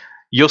 like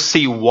you'll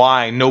see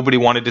why nobody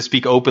wanted to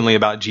speak openly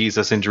about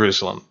Jesus in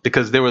Jerusalem,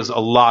 because there was a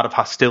lot of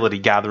hostility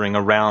gathering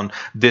around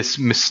this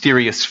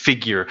mysterious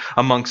figure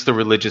amongst the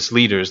religious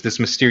leaders,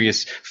 this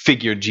mysterious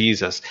figure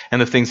Jesus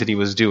and the things that he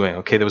was doing.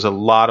 Okay, there was a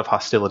lot of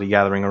hostility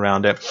gathering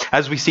around it.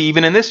 As we see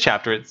even in this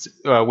chapter,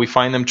 we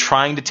find them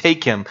trying to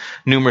take him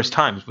numerous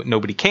times, but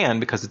nobody can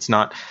because it's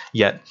not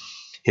yet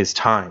his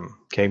time.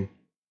 Okay.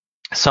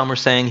 Some are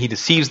saying he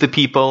deceives the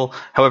people.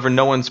 However,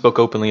 no one spoke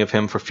openly of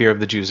him for fear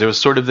of the Jews. There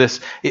was sort of this,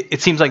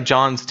 it seems like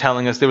John's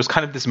telling us there was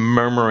kind of this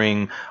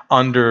murmuring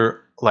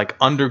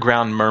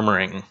underground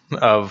murmuring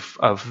of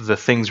the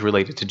things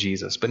related to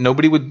Jesus. But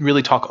nobody would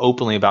really talk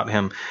openly about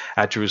him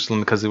at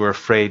Jerusalem because they were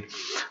afraid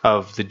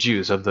of the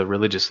Jews, of the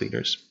religious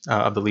leaders,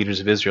 of the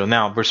leaders of Israel.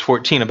 Now, verse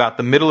 14, about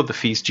the middle of the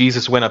feast,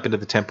 Jesus went up into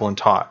the temple and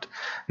taught.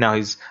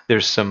 Now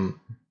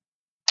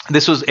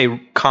this was a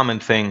common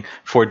thing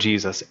for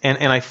Jesus.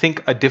 And I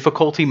think a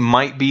difficulty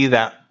might be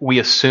that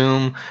we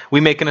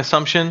make an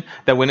assumption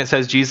that when it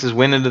says Jesus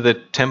went into the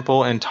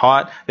temple and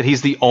taught, that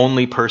he's the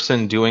only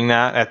person doing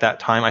that at that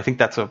time. I think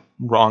that's a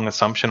wrong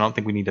assumption. I don't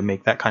think we need to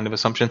make that kind of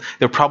assumption.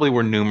 There probably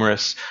were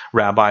numerous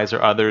rabbis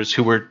or others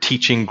who were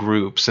teaching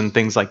groups and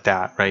things like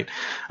that, right?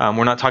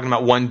 We're not talking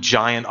about one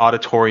giant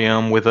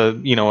auditorium with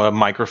a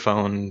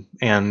microphone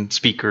and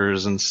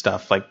speakers and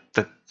stuff like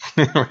that.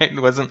 Right?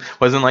 It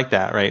wasn't like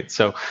that, right?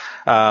 So,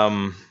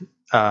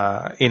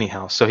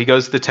 anyhow, so he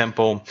goes to the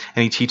temple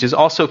and he teaches.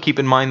 Also, keep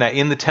in mind that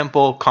in the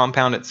temple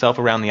compound itself,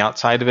 around the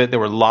outside of it, there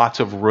were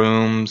lots of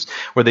rooms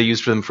where they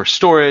used them for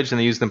storage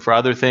and they used them for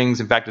other things.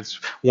 In fact,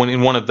 it's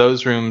in one of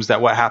those rooms that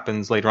what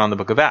happens later on in the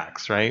book of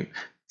Acts, right?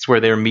 It's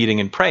where they're meeting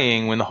and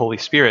praying when the Holy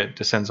Spirit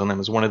descends on them.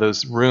 It's one of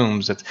those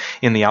rooms that's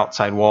in the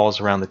outside walls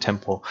around the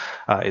temple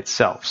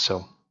itself.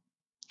 So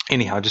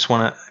anyhow, I just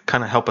want to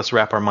kind of help us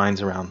wrap our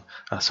minds around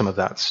some of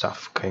that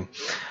stuff, okay?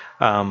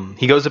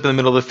 He goes up in the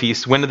middle of the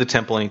feast, went to the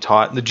temple, and he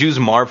taught. The Jews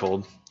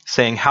marveled,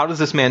 saying, how does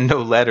this man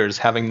know letters,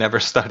 having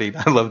never studied?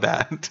 I love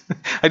that.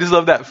 I just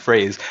love that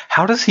phrase.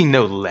 How does he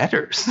know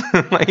letters?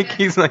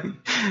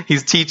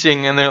 He's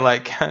teaching, and they're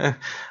like,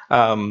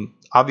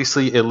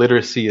 obviously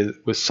illiteracy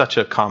was such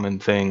a common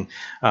thing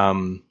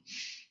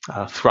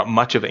throughout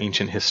much of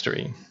ancient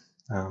history,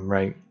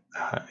 right?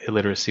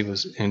 Illiteracy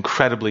was an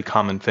incredibly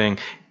common thing.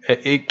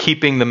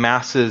 Keeping the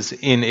masses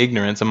in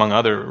ignorance, among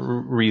other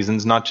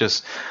reasons, not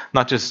just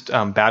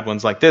bad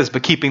ones like this,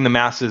 but keeping the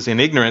masses in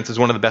ignorance is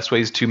one of the best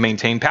ways to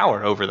maintain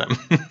power over them,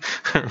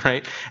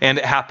 right? And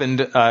it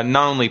happened not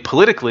only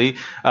politically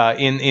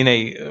in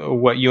a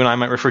what you and I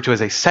might refer to as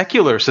a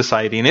secular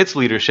society in its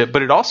leadership,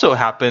 but it also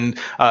happened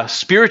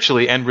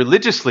spiritually and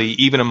religiously,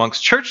 even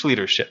amongst church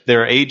leadership.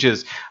 There are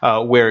ages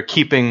where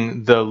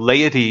keeping the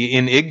laity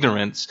in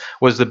ignorance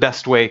was the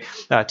best way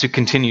to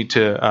continue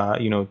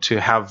to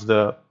have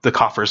the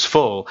coffers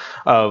full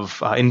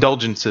of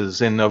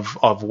indulgences and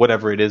of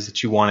whatever it is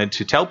that you wanted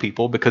to tell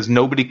people, because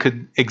nobody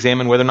could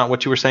examine whether or not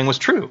what you were saying was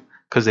true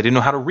because they didn't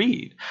know how to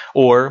read.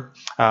 Or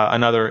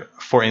another,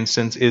 for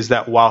instance, is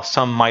that while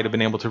some might have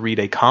been able to read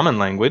a common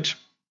language,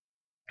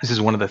 this is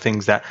one of the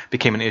things that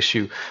became an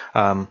issue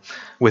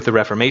with the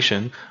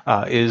Reformation,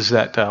 is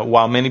that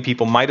while many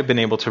people might have been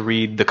able to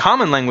read the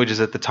common languages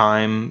at the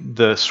time,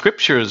 the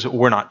scriptures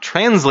were not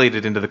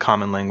translated into the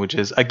common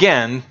languages,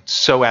 again,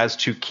 so as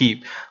to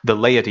keep the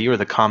laity or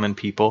the common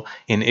people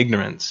in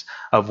ignorance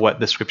of what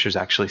the scriptures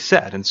actually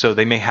said. And so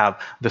they may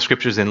have the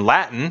scriptures in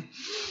Latin,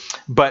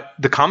 but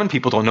the common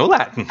people don't know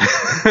Latin,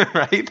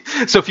 right?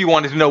 So if you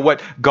wanted to know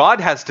what God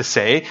has to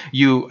say,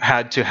 you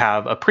had to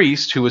have a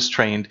priest who was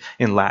trained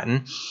in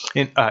Latin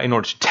in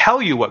order to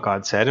tell you what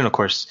God said. And of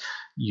course,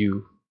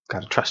 you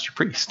got to trust your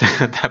priest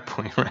at that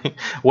point, right?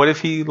 What if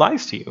he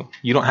lies to you?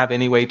 You don't have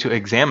any way to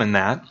examine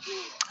that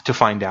to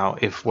find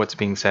out if what's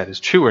being said is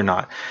true or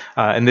not.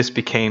 And this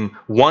became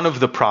one of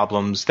the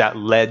problems that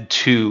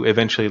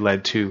eventually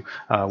led to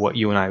what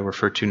you and I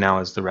refer to now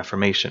as the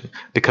Reformation,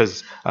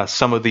 because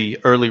some of the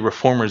early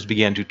reformers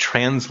began to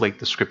translate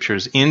the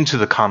scriptures into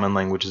the common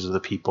languages of the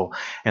people,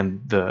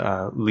 and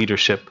the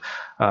leadership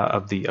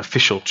of the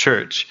official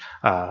church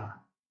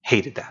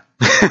hated that.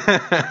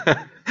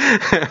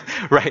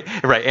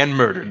 right, and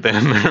murdered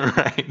them,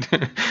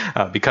 right,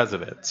 because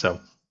of it. So,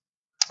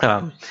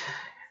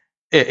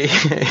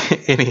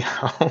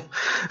 anyhow,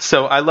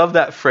 so I love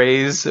that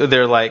phrase.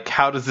 They're like,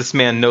 how does this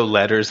man know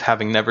letters,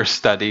 having never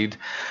studied?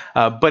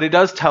 But it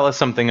does tell us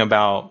something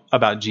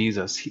about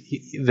Jesus,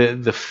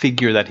 the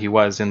figure that he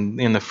was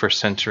in the first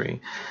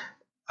century.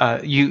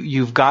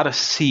 You've got to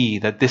see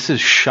that this is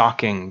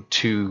shocking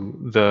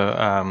to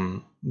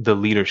the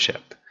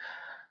leadership.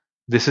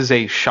 This is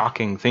a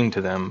shocking thing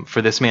to them,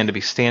 for this man to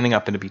be standing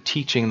up and to be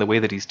teaching the way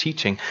that he's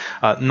teaching.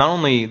 Not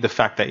only the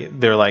fact that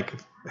they're like,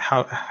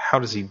 how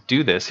does he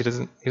do this? He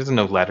doesn't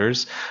know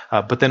letters,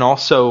 but then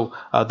also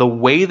the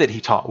way that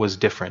he taught was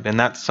different, and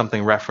that's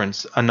something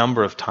referenced a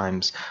number of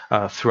times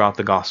throughout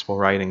the gospel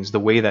writings. The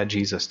way that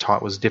Jesus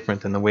taught was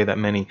different than the way that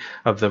many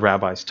of the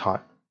rabbis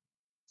taught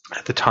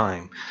at the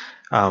time.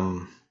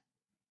 An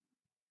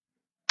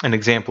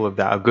example of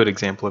that, a good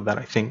example of that,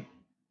 I think,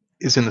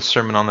 is in the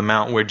Sermon on the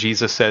Mount, where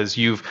Jesus says,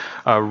 you've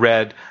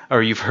read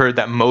or you've heard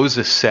that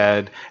Moses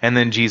said, and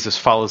then Jesus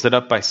follows it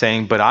up by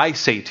saying, but I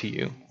say to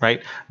you,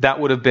 right? That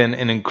would have been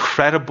an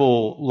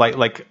incredible,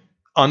 like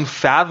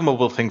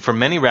unfathomable thing for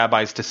many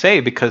rabbis to say,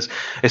 because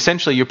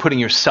essentially you're putting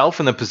yourself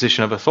in the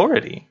position of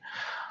authority.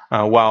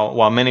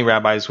 While many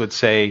rabbis would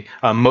say,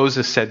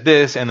 Moses said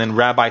this, and then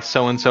Rabbi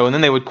so-and-so, and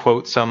then they would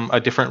quote a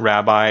different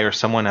rabbi or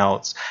someone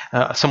else,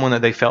 someone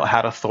that they felt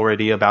had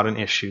authority about an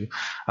issue,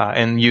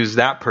 and use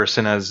that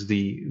person as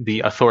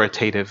the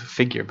authoritative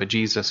figure. But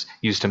Jesus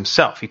used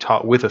himself. He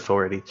taught with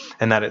authority,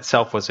 and that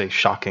itself was a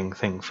shocking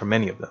thing for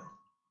many of them.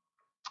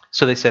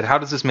 So they said, how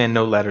does this man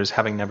know letters,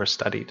 having never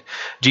studied?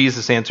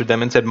 Jesus answered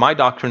them and said, my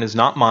doctrine is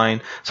not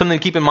mine. Something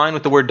to keep in mind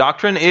with the word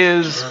doctrine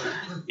is,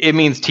 it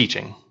means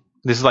teaching.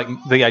 This is like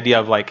the idea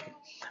of like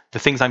the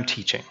things I'm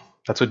teaching.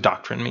 That's what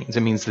doctrine means.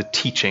 It means the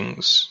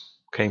teachings.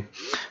 Okay.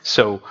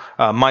 So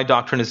my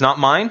doctrine is not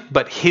mine,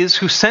 but his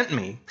who sent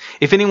me.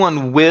 If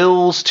anyone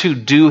wills to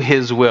do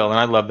his will, and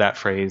I love that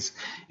phrase,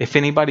 if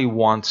anybody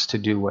wants to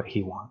do what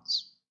he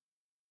wants,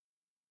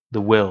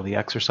 the will, the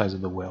exercise of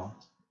the will,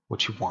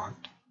 what you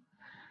want.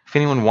 If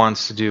anyone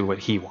wants to do what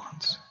he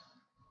wants,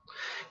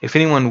 if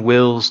anyone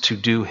wills to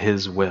do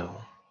his will,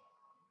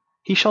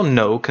 he shall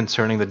know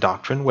concerning the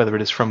doctrine, whether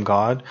it is from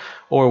God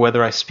or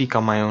whether I speak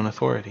on my own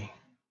authority.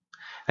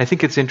 I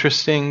think it's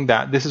interesting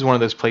that this is one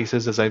of those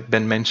places, as I've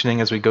been mentioning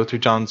as we go through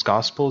John's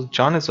Gospel,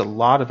 John has a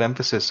lot of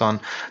emphasis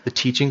on the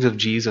teachings of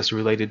Jesus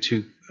related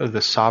to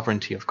the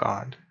sovereignty of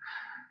God.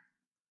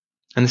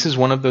 And this is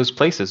one of those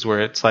places where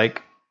it's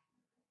like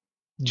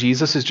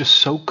Jesus is just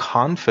so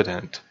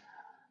confident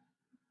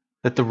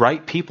that the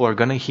right people are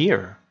going to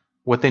hear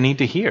what they need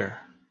to hear.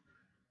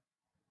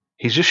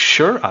 He's just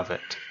sure of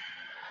it.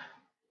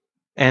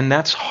 And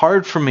that's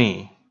hard for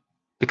me,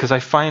 because I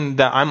find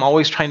that I'm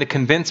always trying to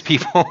convince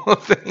people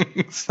of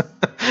things.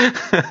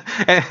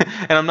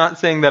 and I'm not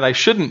saying that I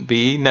shouldn't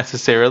be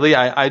necessarily.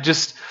 I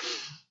just,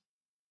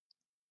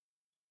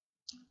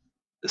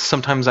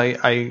 sometimes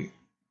I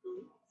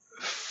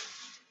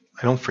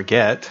don't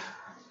forget,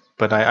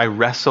 but I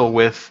wrestle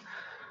with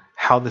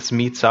how this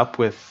meets up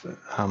with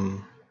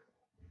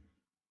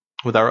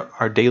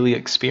our daily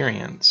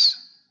experience.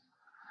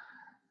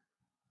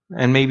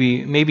 And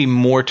maybe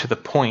more to the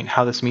point,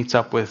 how this meets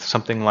up with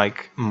something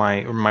like my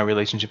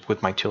relationship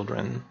with my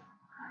children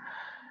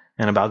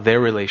and about their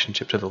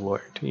relationship to the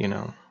Lord, you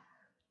know.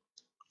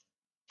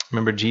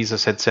 Remember,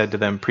 Jesus had said to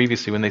them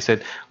previously when they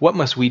said, what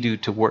must we do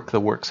to work the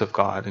works of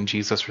God? And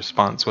Jesus'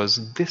 response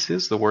was, this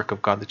is the work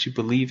of God, that you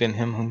believe in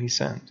him whom he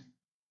sent.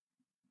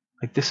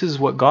 Like, this is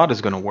what God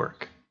is going to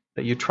work,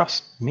 that you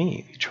trust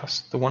me, you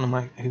trust the one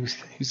who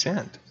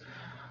sent.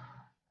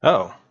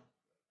 Oh.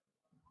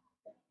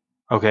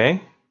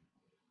 Okay.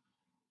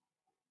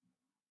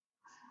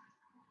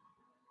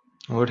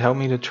 Lord, help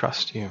me to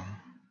trust you.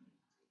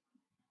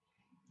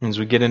 As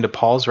we get into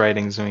Paul's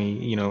writings and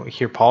we,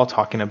 hear Paul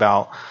talking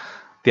about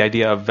the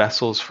idea of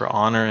vessels for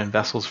honor and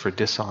vessels for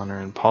dishonor,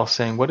 and Paul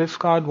saying, what if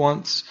God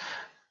wants,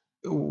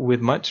 with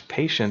much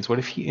patience, what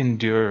if he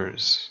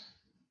endures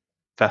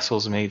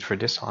vessels made for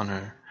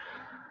dishonor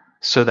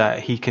so that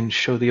he can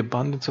show the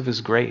abundance of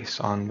his grace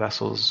on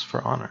vessels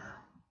for honor?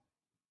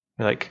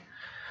 You're like,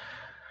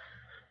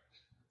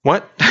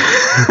 what?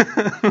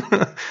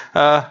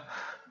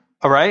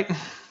 All right.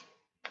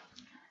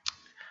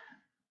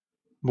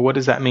 But what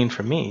does that mean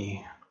for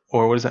me?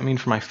 Or what does that mean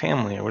for my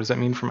family? Or what does that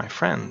mean for my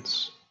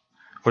friends?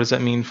 What does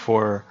that mean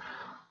for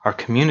our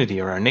community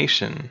or our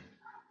nation?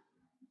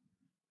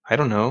 I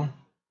don't know.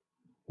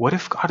 What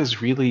if God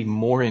is really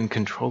more in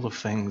control of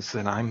things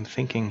than I'm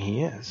thinking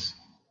he is?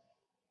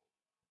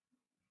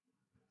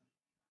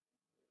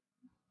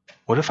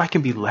 What if I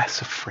can be less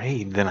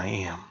afraid than I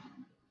am?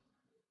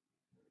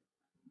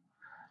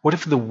 What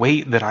if the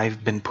weight that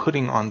I've been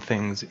putting on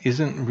things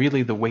isn't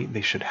really the weight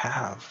they should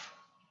have?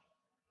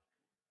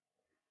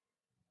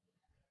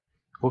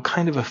 What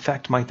kind of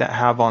effect might that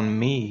have on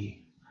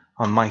me,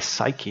 on my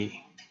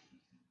psyche?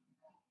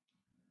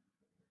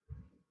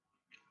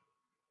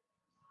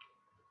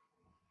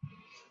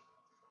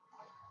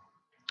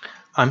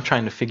 I'm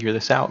trying to figure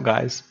this out,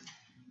 guys.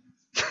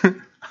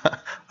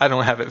 I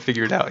don't have it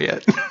figured out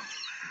yet.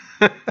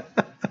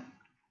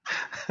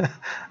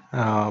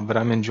 But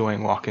I'm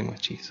enjoying walking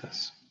with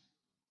Jesus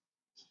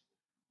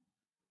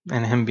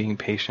and him being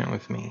patient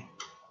with me.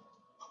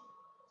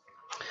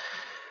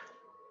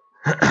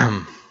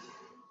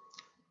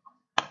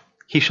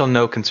 He shall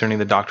know concerning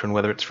the doctrine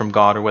whether it's from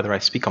God or whether I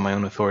speak on my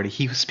own authority.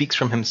 He who speaks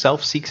from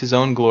himself seeks his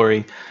own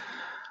glory.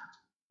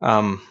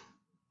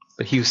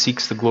 But he who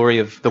seeks the glory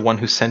of the one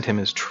who sent him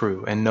is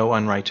true, and no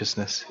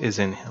unrighteousness is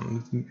in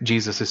him.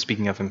 Jesus is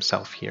speaking of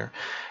himself here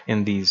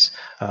in these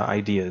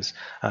ideas.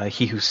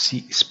 He who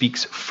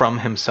speaks from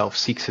himself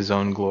seeks his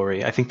own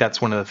glory. I think that's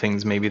one of the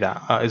things maybe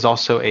that is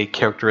also a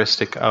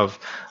characteristic of,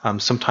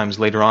 sometimes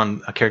later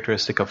on, a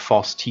characteristic of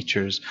false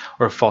teachers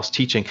or false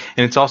teaching.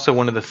 And it's also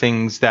one of the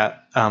things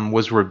that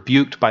was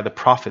rebuked by the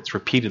prophets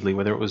repeatedly,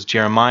 whether it was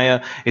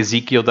Jeremiah,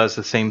 Ezekiel does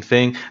the same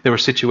thing. There were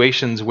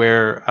situations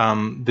where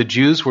the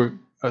Jews were,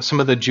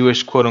 some of the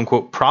Jewish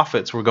quote-unquote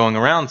prophets were going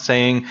around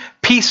saying,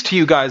 peace to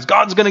you guys,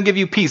 God's going to give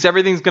you peace,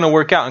 everything's going to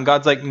work out. And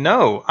God's like,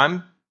 no,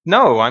 I'm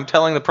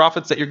telling the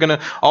prophets that you're going to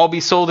all be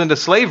sold into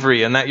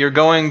slavery and that you're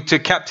going to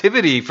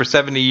captivity for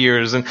 70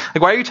 years. And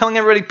like, why are you telling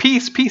everybody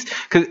peace?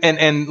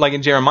 And like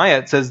in Jeremiah,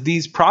 it says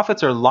these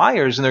prophets are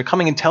liars and they're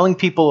coming and telling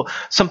people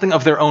something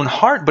of their own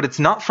heart, but it's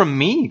not from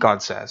me,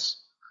 God says.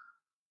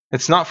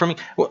 It's not from me.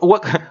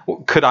 What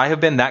could I have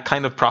been that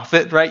kind of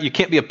prophet, right? You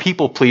can't be a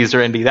people pleaser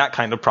and be that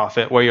kind of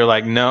prophet where you're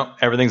like, no,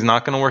 everything's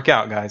not going to work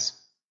out, guys.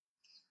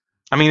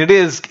 I mean, it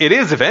is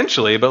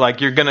eventually, but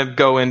like you're going to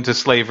go into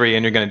slavery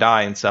and you're going to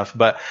die and stuff,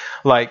 but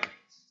like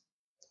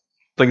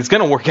it's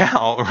going to work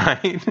out,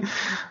 right?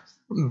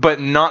 But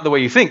not the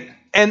way you think.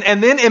 And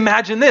then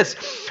imagine this,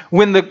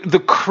 when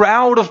the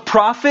crowd of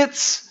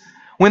prophets,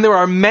 when there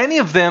are many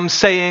of them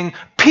saying,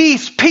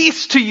 peace,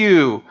 peace to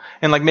you,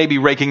 and like maybe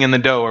raking in the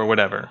dough or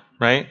whatever,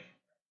 right?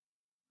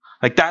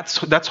 Like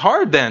that's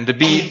hard then to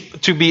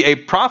be a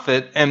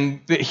prophet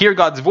and hear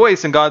God's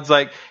voice, and God's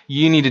like,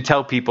 you need to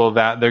tell people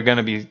that they're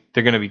gonna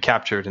be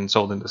captured and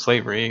sold into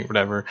slavery,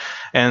 whatever.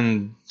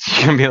 And you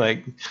can be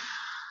like,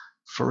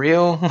 for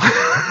real?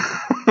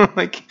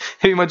 Like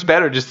it'd be much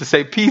better just to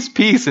say peace,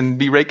 peace, and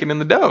be raking in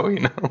the dough,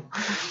 you know?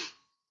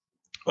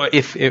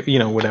 If you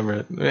know,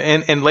 whatever.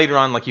 And later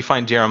on, like you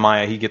find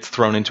Jeremiah, he gets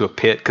thrown into a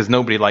pit because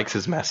nobody likes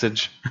his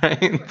message,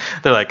 right?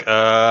 They're like,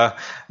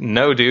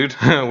 no, dude,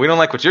 we don't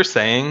like what you're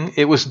saying.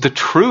 It was the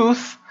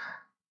truth.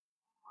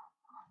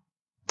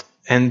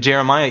 And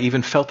Jeremiah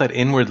even felt that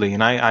inwardly.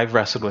 And I've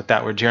wrestled with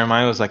that, where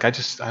Jeremiah was like, I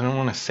don't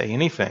want to say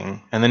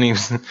anything. And then he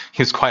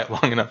was quiet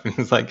long enough, and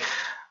he was like,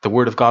 the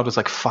word of God was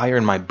like fire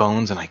in my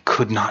bones and I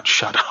could not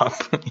shut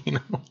up. You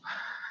know,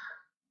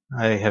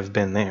 I have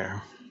been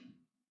there.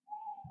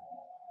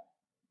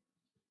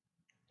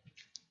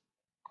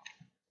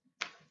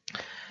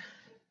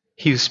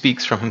 He who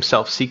speaks from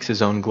himself seeks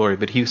his own glory,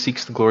 but he who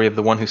seeks the glory of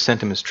the one who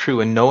sent him is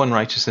true, and no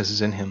unrighteousness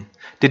is in him.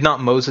 Did not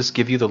Moses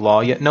give you the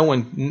law? Yet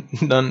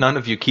none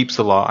of you keeps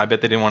the law. I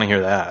bet they didn't want to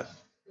hear that.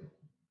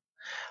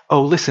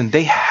 Oh, listen,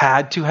 they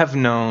had to have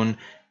known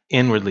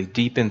inwardly,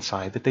 deep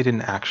inside, that they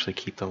didn't actually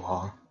keep the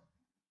law.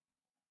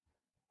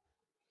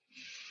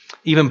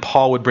 Even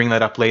Paul would bring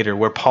that up later,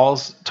 where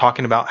Paul's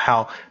talking about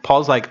how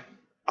Paul's like,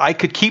 I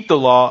could keep the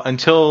law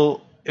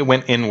until it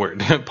went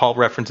inward. Paul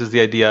references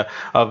the idea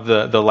of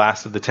the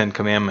last of the 10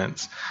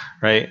 commandments,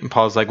 right? And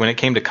Paul's like, when it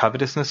came to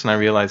covetousness, and I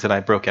realized that I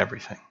broke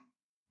everything.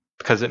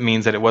 Because it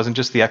means that it wasn't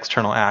just the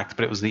external act,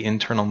 but it was the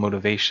internal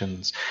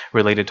motivations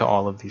related to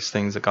all of these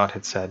things that God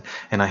had said,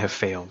 and I have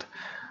failed.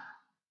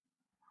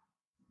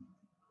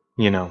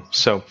 You know,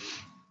 so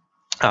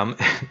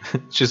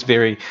it's just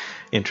very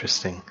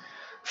interesting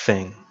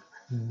thing.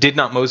 Did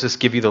not Moses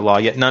give you the law?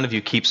 Yet none of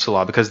you keeps the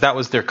law, because that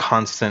was their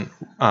constant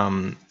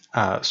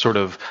sort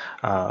of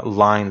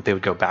line that they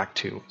would go back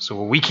to.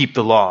 So we keep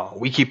the law.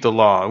 We keep the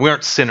law. We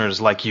aren't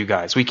sinners like you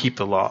guys. We keep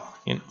the law.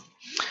 You know,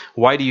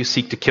 why do you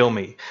seek to kill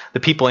me? The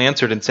people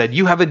answered and said,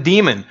 you have a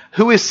demon.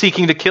 Who is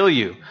seeking to kill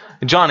you?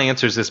 And John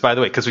answers this, by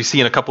the way, because we see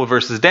in a couple of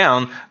verses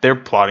down, they're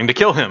plotting to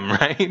kill him,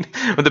 right?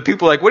 But the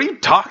people are like, what are you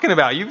talking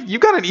about?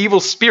 You've got an evil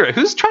spirit.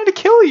 Who's trying to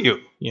kill you?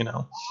 You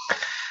know.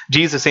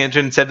 Jesus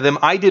answered and said to them,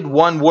 I did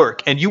one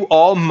work, and you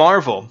all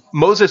marvel.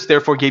 Moses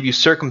therefore gave you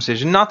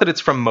circumcision, not that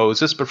it's from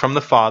Moses, but from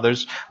the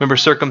fathers. Remember,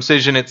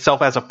 circumcision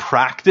itself as a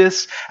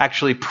practice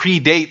actually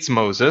predates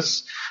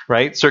Moses,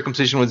 right?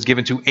 Circumcision was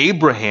given to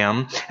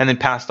Abraham and then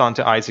passed on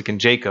to Isaac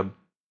and Jacob.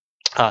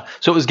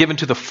 So it was given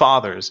to the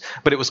fathers,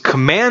 but it was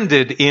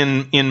commanded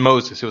in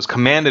Moses. It was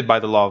commanded by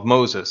the law of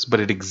Moses, but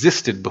it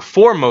existed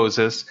before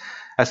Moses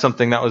as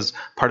something that was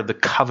part of the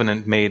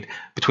covenant made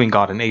between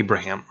God and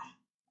Abraham.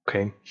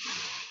 Okay.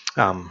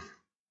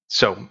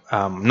 So,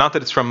 not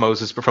that it's from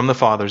Moses, but from the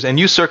fathers. And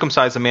you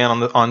circumcise a man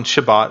on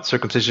Shabbat.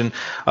 Circumcision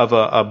of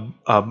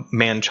a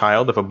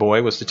man-child, of a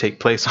boy, was to take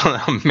place on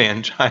a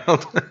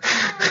man-child.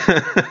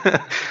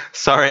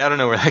 Sorry, I don't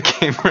know where that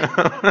came from.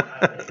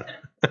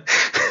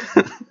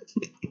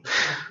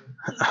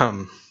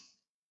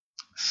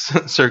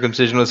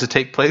 Circumcision was to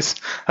take place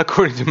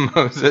according to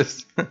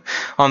Moses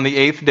on the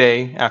 8th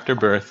day after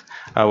birth,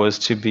 was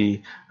to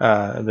be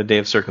the day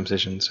of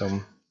circumcision.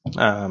 So,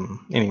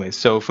 anyways,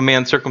 so if a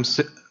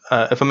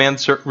man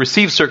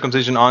receives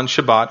circumcision on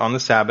Shabbat, on the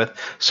Sabbath,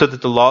 so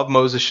that the law of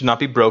Moses should not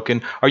be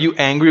broken, are you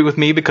angry with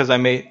me because I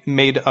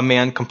made a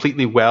man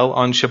completely well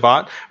on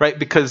Shabbat? Right?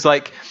 Because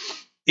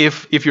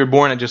if you're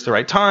born at just the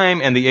right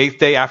time and the 8th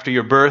day after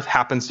your birth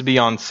happens to be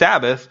on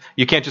Sabbath,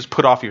 you can't just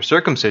put off your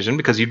circumcision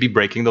because you'd be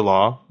breaking the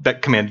law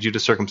that commanded you to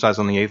circumcise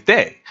on the 8th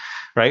day.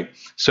 Right?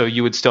 So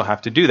you would still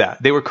have to do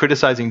that. They were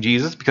criticizing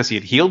Jesus because he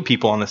had healed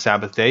people on the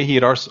Sabbath day. He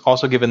had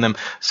also given them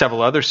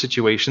several other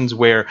situations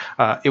where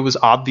it was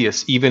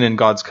obvious, even in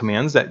God's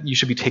commands, that you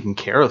should be taking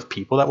care of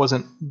people. That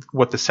wasn't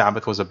what the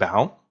Sabbath was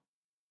about.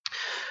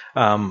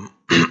 And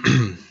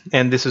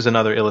this is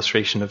another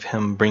illustration of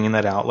him bringing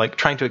that out,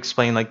 trying to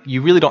explain,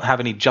 you really don't have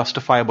any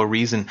justifiable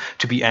reason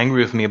to be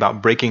angry with me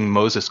about breaking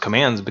Moses'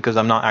 commands because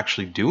I'm not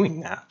actually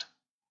doing that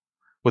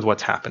with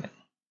what's happening.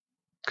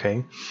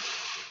 Okay?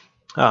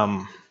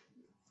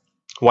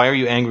 Why are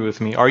you angry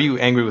with me? Are you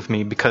angry with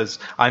me because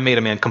I made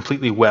a man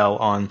completely well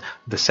on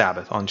the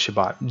Sabbath, on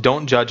Shabbat?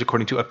 Don't judge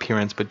according to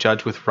appearance, but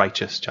judge with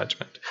righteous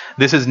judgment.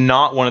 This is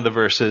not one of the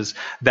verses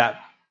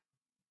that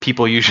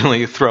people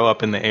usually throw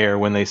up in the air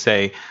when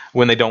they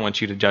don't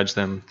want you to judge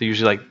them. They're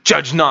usually like,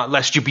 judge not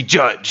lest you be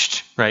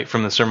judged, right,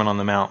 from the Sermon on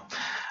the Mount.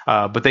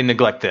 But they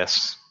neglect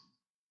this.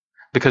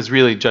 Because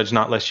really, judge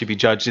not lest you be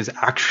judged is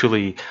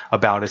actually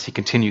about, as he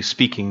continues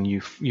speaking,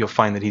 you'll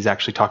find that he's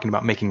actually talking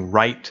about making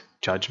right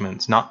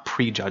judgments, not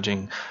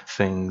prejudging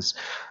things,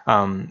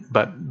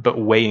 but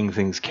weighing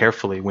things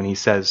carefully. When he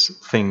says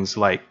things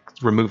like,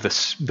 remove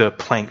the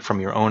plank from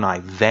your own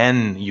eye,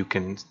 then you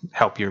can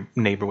help your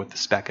neighbor with the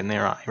speck in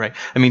their eye, right?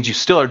 That means you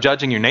still are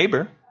judging your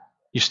neighbor.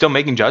 You're still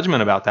making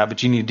judgment about that,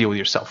 but you need to deal with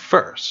yourself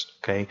first,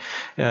 okay?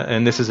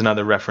 And this is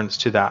another reference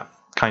to that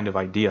kind of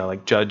idea,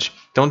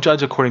 don't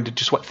judge according to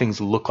just what things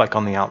look like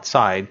on the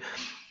outside.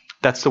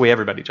 That's the way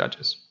everybody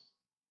judges.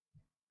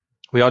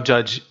 We all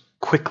judge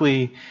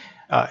quickly,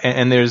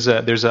 and there's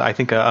I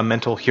think a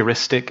mental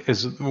heuristic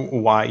is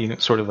why,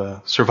 sort of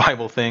a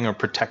survival thing, or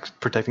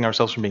protecting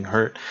ourselves from being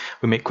hurt.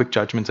 We make quick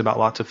judgments about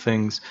lots of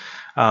things,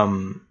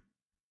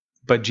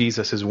 but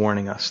Jesus is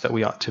warning us that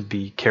we ought to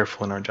be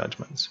careful in our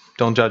judgments.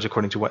 Don't judge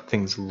according to what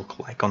things look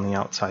like on the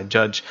outside.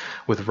 Judge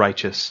with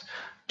righteous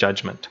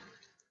judgment.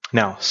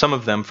 Now, some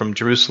of them from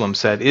Jerusalem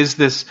said, is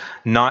this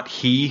not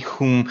he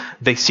whom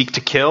they seek to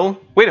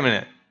kill? Wait a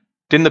minute.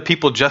 Didn't the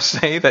people just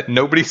say that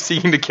nobody's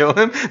seeking to kill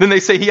him? Then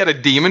they say he had a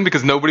demon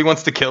because nobody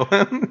wants to kill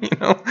him?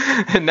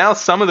 And now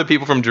some of the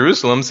people from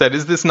Jerusalem said,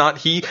 is this not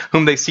he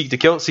whom they seek to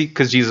kill? See,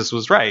 because Jesus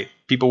was right.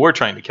 People were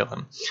trying to kill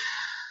him.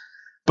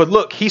 But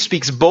look, he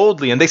speaks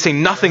boldly, and they say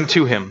nothing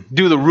to him.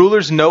 Do the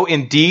rulers know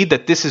indeed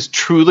that this is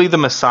truly the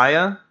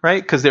Messiah?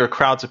 Right? Because there are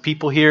crowds of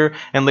people here.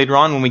 And later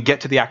on, when we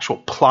get to the actual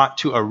plot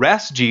to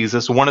arrest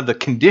Jesus, one of the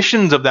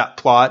conditions of that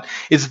plot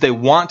is that they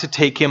want to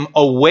take him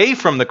away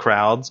from the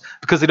crowds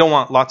because they don't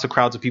want lots of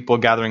crowds of people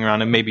gathering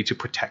around him, maybe to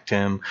protect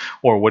him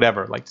or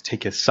whatever, to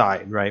take his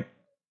side, right?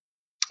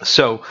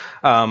 So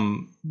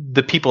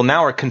the people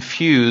now are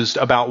confused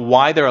about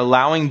why they're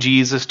allowing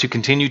Jesus to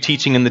continue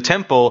teaching in the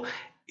temple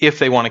if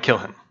they want to kill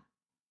him.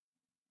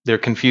 They're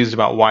confused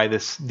about why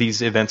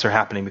these events are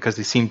happening because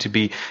they seem to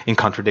be in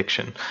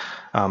contradiction.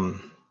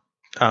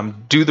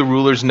 Do the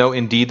rulers know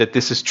indeed that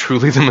this is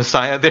truly the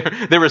Messiah?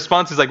 Their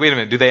response is wait a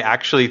minute, do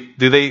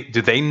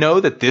they know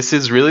that this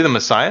is really the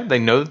Messiah? They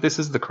know that this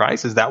is the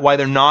Christ? Is that why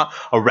they're not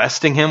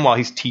arresting him while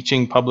he's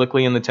teaching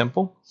publicly in the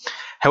temple?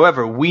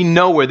 However, we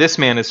know where this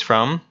man is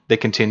from, they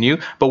continue,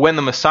 but when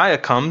the Messiah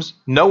comes,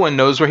 no one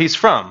knows where he's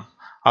from.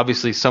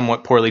 Obviously,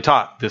 somewhat poorly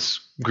taught this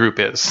group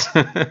is,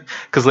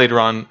 because later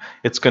on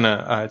it's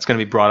gonna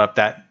be brought up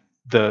that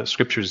the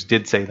scriptures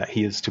did say that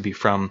he is to be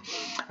from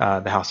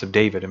the house of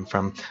David and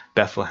from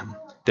Bethlehem.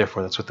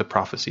 Therefore, that's what the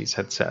prophecies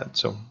had said.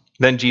 So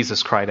then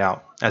Jesus cried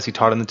out as he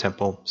taught in the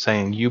temple,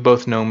 saying, "You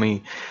both know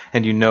me,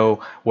 and you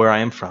know where I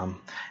am from,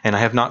 and I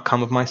have not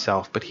come of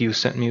myself, but he who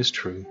sent me is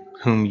true,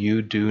 whom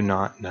you do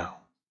not know."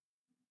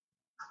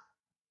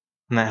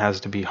 And that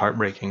has to be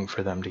heartbreaking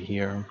for them to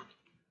hear,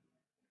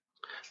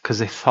 because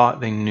they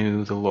thought they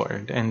knew the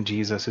Lord, and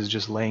Jesus is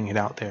just laying it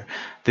out there.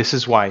 This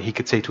is why he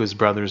could say to his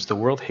brothers, the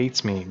world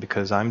hates me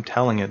because I'm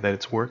telling it that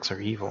its works are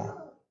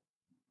evil.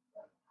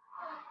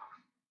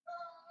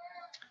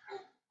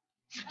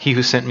 He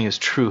who sent me is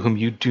true, whom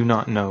you do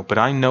not know, but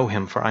I know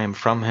him, for I am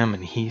from him,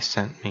 and he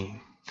sent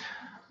me.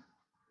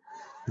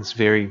 This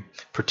very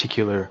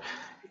particular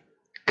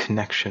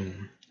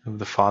connection of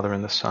the Father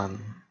and the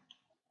Son.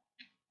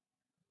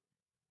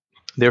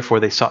 Therefore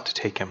they sought to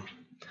take him,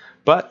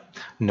 But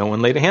no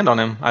one laid a hand on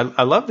him.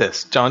 I love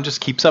this. John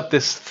just keeps up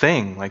this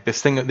thing. Like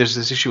this thing, there's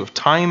this issue of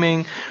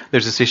timing.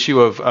 There's this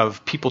issue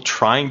of people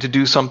trying to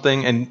do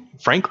something and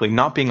frankly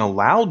not being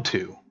allowed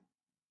to.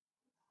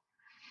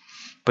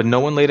 But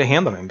no one laid a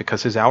hand on him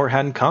because his hour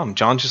hadn't come.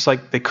 John's just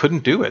like, they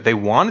couldn't do it. They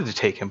wanted to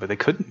take him, but they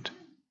couldn't.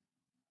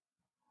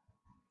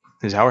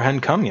 His hour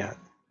hadn't come yet.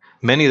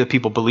 Many of the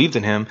people believed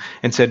in him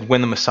and said,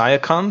 when the Messiah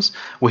comes,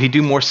 will he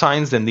do more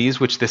signs than these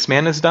which this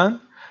man has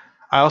done?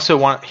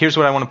 Here's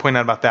what I want to point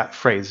out about that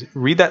phrase.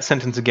 Read that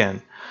sentence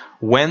again.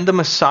 When the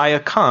Messiah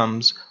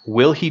comes,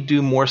 will he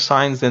do more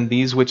signs than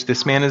these which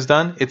this man has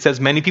done? It says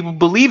many people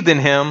believed in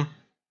him,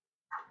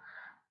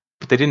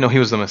 but they didn't know he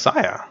was the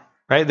Messiah,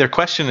 right? Their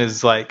question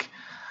is like,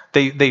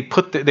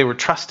 they were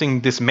trusting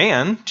this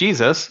man,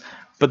 Jesus,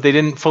 but they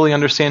didn't fully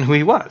understand who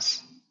he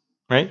was,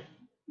 right?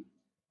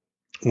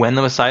 When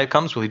the Messiah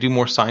comes, will he do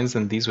more signs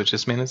than these which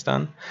this man has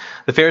done?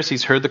 The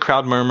Pharisees heard the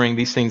crowd murmuring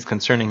these things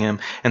concerning him,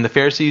 and the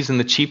Pharisees and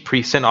the chief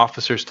priests sent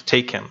officers to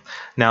take him.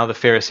 Now the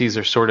Pharisees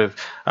are sort of,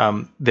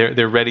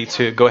 they're ready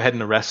to go ahead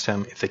and arrest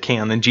him if they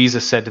can. Then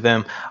Jesus said to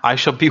them, I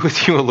shall be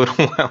with you a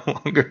little while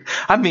longer.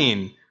 I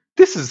mean,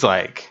 this is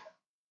like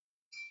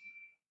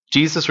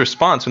Jesus'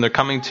 response when they're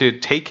coming to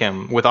take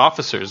him with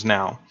officers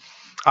now.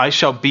 I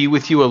shall be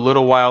with you a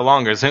little while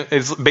longer.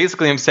 It's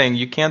basically him saying,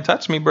 you can't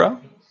touch me, bro.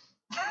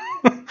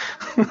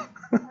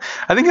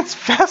 I think it's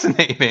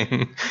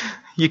fascinating.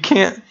 You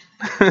can't.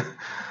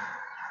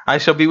 I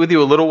shall be with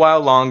you a little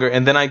while longer,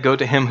 and then I go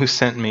to him who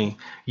sent me.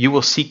 You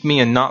will seek me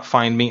and not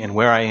find me, and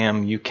where I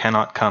am, you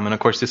cannot come. And of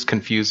course, this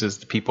confuses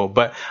the people.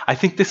 But I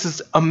think this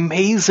is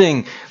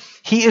amazing.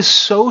 He is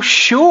so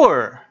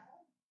sure.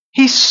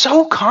 He's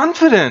so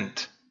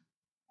confident.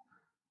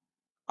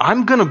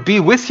 I'm going to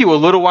be with you a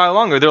little while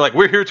longer. They're like,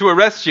 we're here to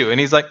arrest you. And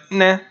he's like,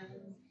 nah.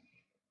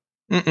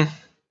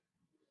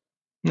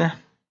 Nah.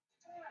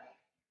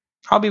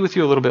 I'll be with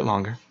you a little bit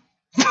longer.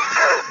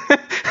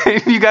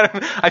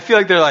 I feel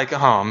like they're like,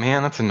 oh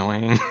man, that's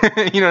annoying.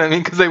 You know what I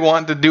mean? Because they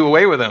want to do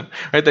away with him,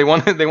 right? They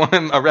want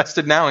him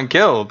arrested now and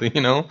killed,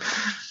 you know?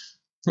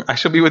 I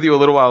shall be with you a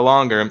little while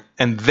longer,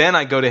 and then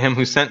I go to him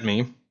who sent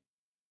me.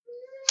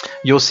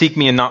 You'll seek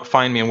me and not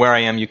find me, and where I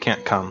am, you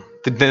can't come.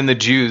 Then the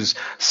Jews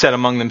said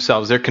among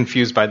themselves, they're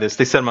confused by this.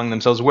 They said among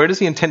themselves, where does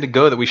he intend to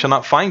go that we shall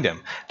not find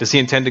him? Does he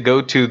intend to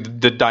go to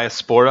the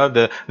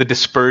diaspora, the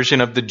dispersion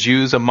of the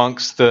Jews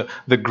amongst the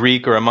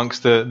Greek or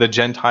amongst the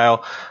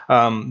Gentile,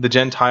 the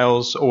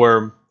Gentiles,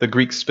 or the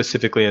Greeks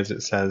specifically, as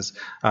it says?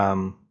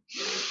 Does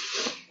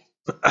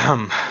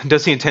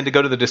he intend to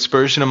go to the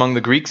dispersion among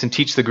the Greeks and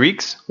teach the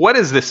Greeks? What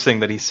is this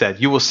thing that he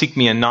said? You will seek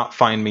me and not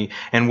find me,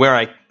 and where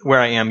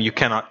I am, you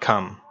cannot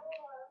come.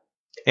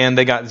 And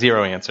they got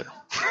zero answer.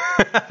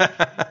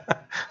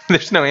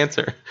 There's no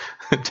answer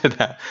to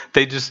that.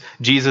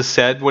 Jesus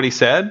said what he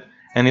said,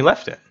 and he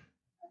left it.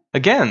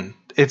 Again,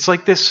 it's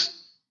like this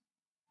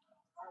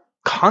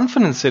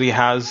confidence that he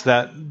has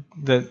that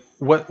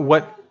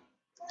what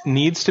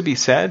needs to be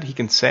said, he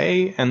can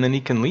say, and then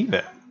he can leave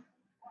it.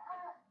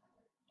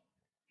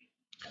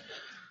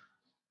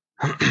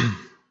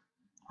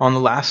 On the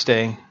last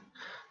day,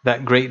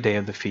 that great day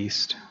of the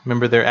feast,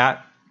 remember they're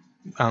at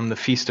the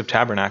Feast of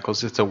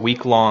Tabernacles. It's a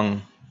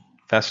week-long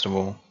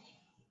festival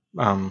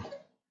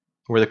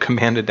where they're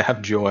commanded to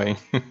have joy.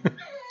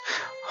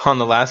 On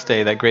the last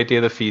day, that great day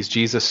of the feast,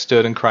 Jesus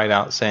stood and cried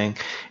out, saying,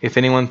 if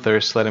anyone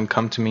thirsts, let him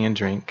come to me and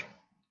drink.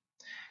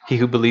 He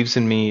who believes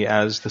in me,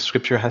 as the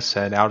scripture has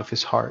said, out of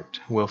his heart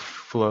will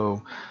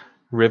flow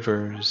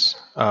rivers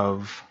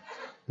of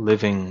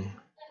living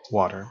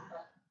water.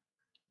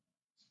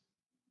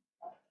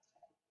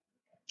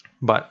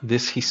 But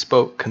this he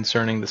spoke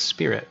concerning the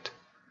Spirit,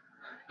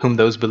 whom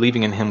those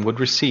believing in him would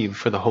receive,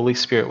 for the Holy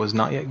Spirit was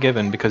not yet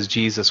given because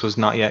Jesus was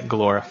not yet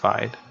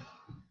glorified.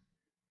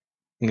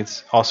 I think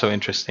it's also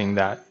interesting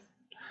that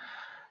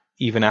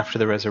even after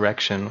the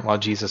resurrection, while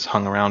Jesus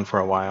hung around for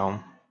a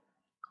while,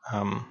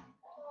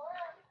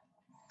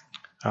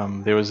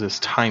 there was this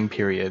time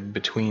period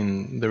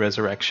between the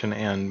resurrection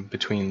and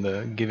between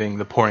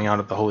the pouring out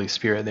of the Holy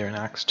Spirit there in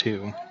Acts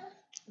 2.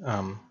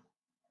 And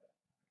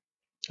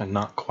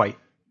not quite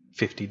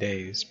 50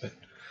 days, but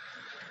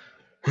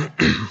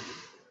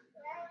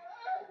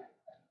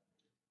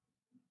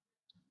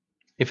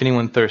if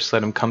anyone thirsts,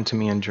 let him come to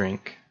me and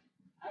drink.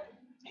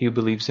 He who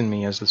believes in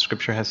me, as the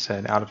scripture has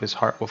said, out of his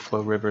heart will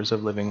flow rivers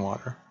of living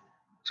water.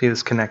 See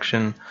this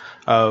connection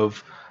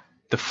of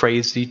the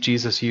phrase that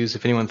Jesus used,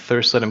 if anyone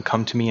thirsts, let him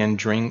come to me and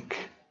drink.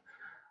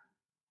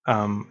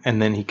 And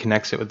then he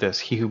connects it with this,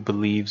 he who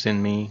believes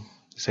in me,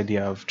 this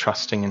idea of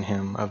trusting in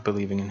him, of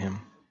believing in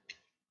him,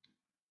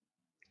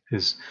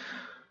 is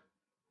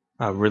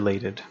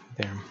related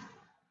there.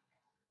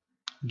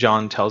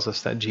 John tells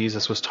us that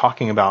Jesus was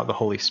talking about the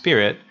Holy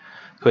Spirit,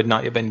 who had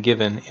not yet been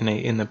given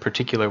in the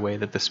particular way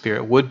that the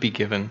Spirit would be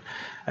given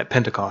at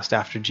Pentecost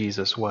after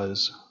Jesus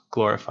was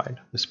glorified.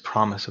 This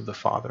promise of the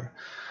Father.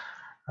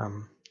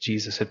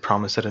 Jesus had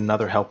promised that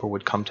another helper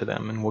would come to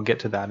them, and we'll get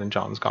to that in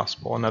John's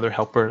Gospel. Another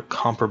helper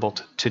comparable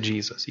to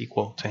Jesus,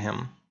 equal to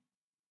him.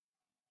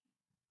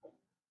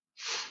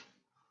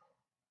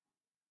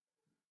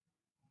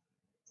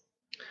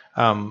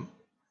 There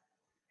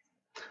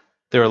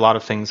are a lot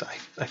of things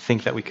I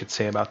think that we could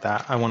say about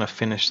that. I want to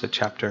finish the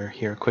chapter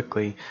here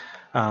quickly,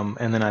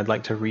 and then I'd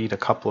like to read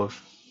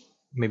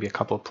maybe a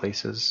couple of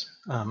places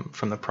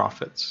from the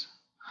prophets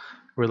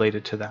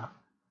related to that,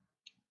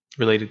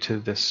 related to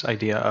this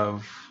idea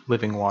of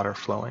living water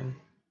flowing.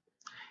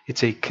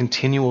 It's a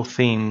continual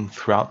theme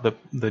throughout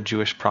the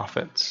Jewish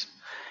prophets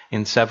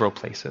in several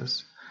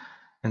places.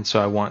 And so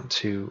I want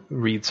to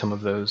read some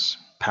of those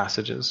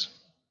passages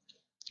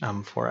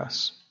for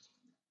us.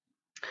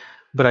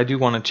 But I do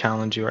want to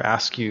challenge you or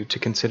ask you to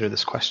consider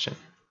this question.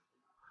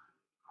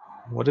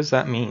 What does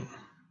that mean?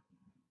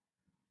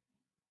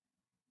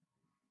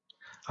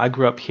 I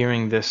grew up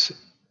hearing this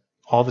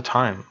all the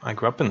time. I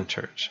grew up in the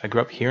church. I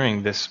grew up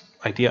hearing this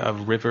idea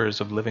of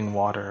rivers of living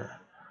water,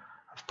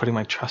 of putting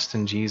my trust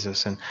in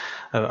Jesus, and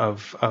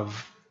of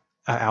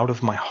out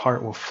of my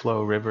heart will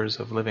flow rivers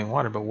of living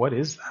water. But what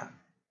is that?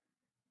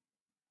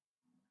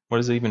 What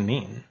does it even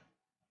mean?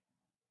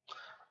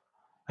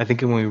 I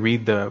think when we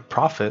read the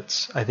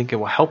prophets, I think it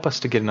will help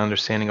us to get an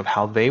understanding of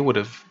how they would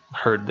have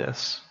heard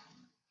this.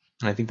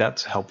 And I think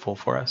that's helpful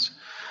for us.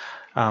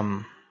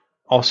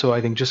 Also,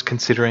 I think just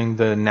considering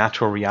the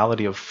natural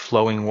reality of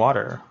flowing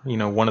water.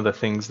 One of the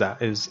things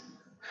that is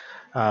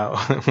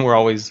we're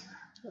always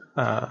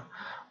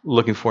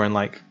looking for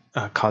in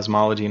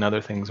cosmology and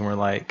other things, and we're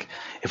like,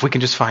 if we can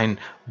just find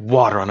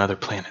water on other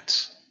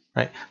planets,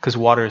 right? Because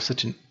water is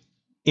such an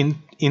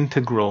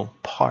integral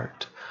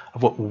part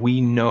of what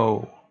we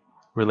know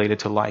related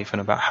to life and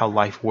about how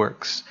life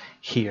works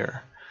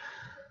here.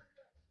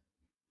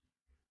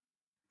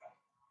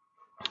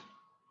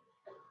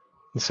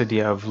 This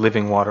idea of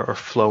living water or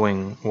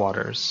flowing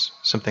waters,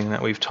 something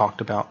that we've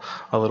talked about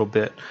a little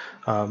bit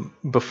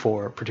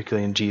before,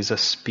 particularly in Jesus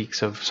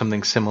speaks of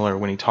something similar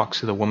when he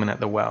talks to the woman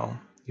at the well.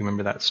 You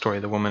remember that story,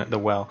 the woman at the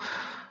well,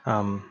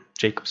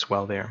 Jacob's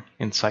well there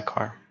in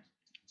Sychar,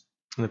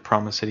 and the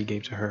promise that he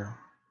gave to her.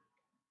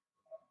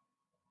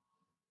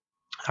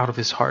 Out of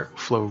his heart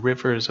flow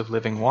rivers of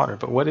living water.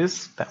 But what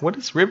is that? What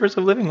is rivers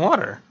of living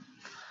water?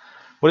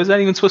 What is that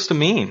even supposed to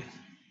mean?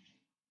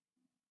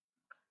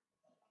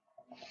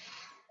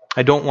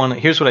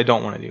 Here's what I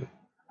don't want to do.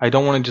 I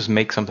don't want to just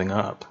make something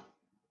up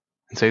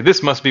and say,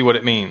 this must be what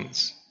it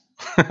means.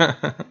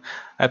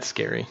 That's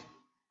scary.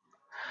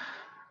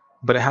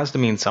 But it has to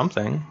mean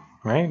something,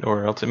 right?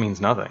 Or else it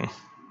means nothing.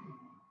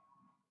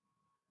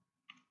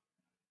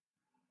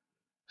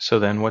 So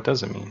then what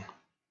does it mean?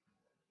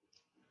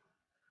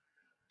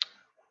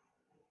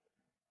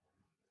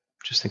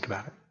 Just think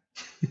about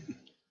it.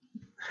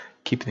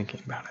 Keep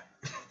thinking about it.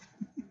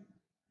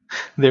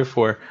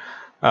 Therefore,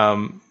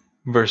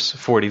 verse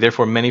 40,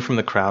 therefore many from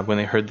the crowd, when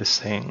they heard this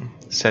saying,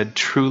 said,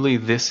 truly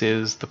this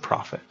is the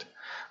prophet.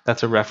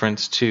 That's a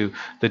reference to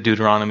the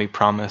Deuteronomy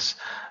promise.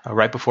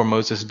 Right before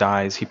Moses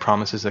dies, he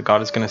promises that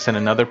God is going to send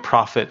another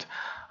prophet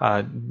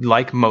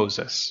like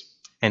Moses,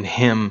 and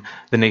him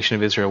the nation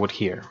of Israel would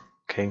hear.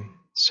 Okay,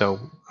 so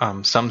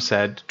some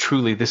said,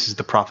 truly this is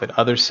the prophet.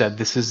 Others said,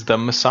 this is the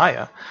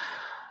Messiah.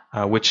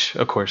 Which,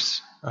 of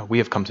course, we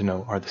have come to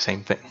know are the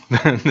same thing,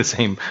 the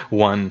same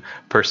one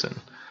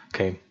person,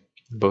 okay,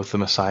 both the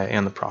Messiah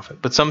and the prophet.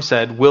 But some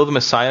said, will the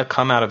Messiah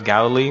come out of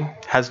Galilee?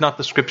 Has not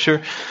the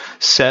scripture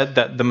said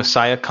that the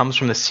Messiah comes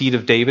from the seed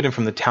of David and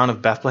from the town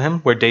of Bethlehem,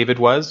 where David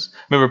was?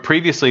 Remember,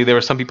 previously there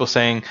were some people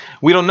saying,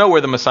 we don't know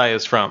where the Messiah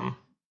is from.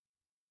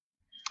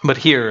 But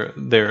here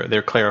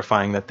they're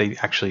clarifying that they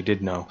actually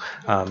did know.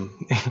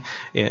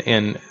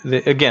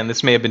 Again,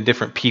 this may have been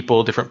different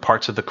people, different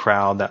parts of the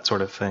crowd, that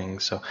sort of thing.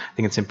 So I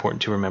think it's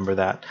important to remember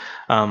that.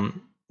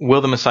 Will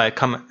the Messiah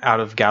come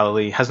out of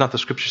Galilee? Has not the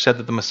scripture said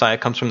that the Messiah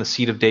comes from the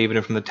seed of David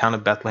and from the town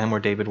of Bethlehem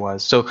where David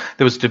was? So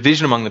there was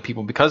division among the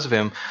people because of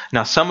him.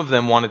 Now some of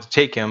them wanted to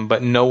take him,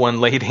 but no one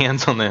laid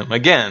hands on them.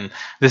 Again,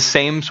 the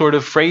same sort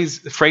of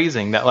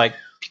phrasing that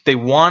they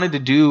wanted to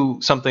do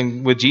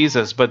something with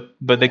Jesus, but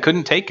they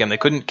couldn't take him. They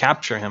couldn't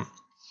capture him.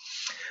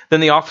 Then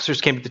the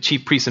officers came to the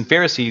chief priests and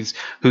Pharisees,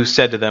 who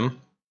said to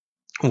them,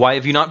 why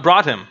have you not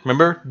brought him?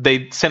 Remember,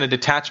 they sent a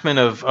detachment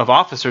of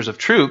officers, of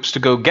troops, to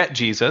go get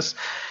Jesus,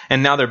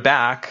 and now they're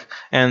back,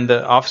 and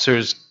the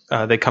officers,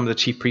 they come to the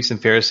chief priests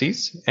and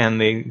Pharisees, and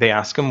they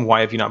ask him,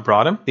 why have you not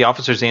brought him? The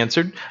officers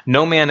answered,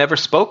 no man ever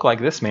spoke like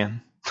this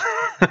man.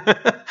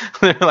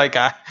 They're like,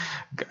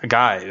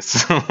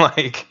 guys,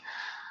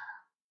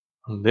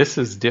 this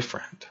is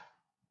different.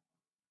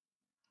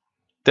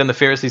 Then the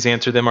Pharisees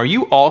answered them, are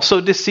you also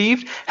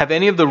deceived? Have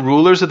any of the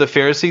rulers of the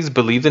Pharisees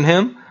believed in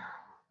him?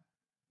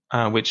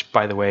 Which,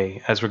 by the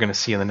way, as we're going to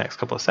see in the next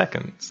couple of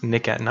seconds,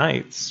 Nick at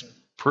Night's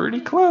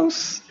pretty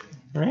close,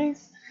 right?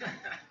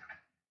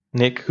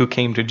 Nick, who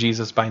came to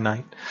Jesus by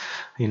night,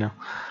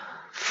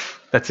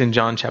 That's in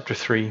John chapter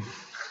 3.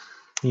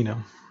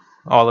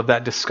 All of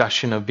that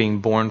discussion of being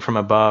born from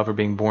above or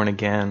being born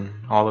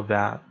again, all of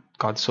that.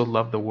 God so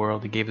loved the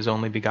world, he gave his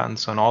only begotten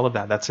son, all of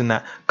that. That's in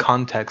that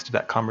context of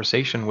that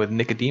conversation with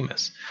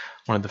Nicodemus,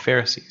 one of the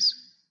Pharisees.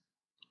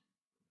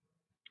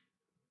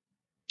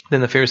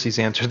 Then the Pharisees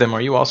answered them,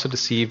 "Are you also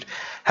deceived?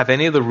 Have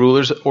any of the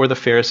rulers or the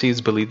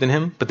Pharisees believed in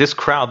him? But this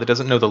crowd that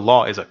doesn't know the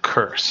law is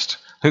accursed."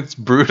 It's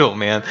brutal,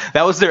 man.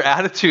 That was their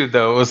attitude,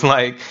 though. It was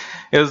like,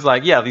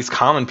 yeah, these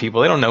common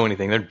people, they don't know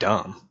anything. They're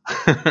dumb,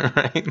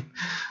 right?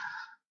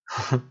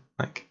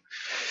 Like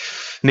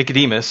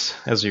Nicodemus,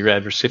 as we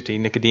read, verse 50,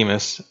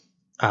 Nicodemus,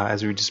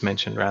 as we just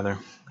mentioned, rather,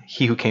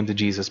 he who came to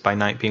Jesus by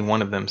night, being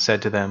one of them,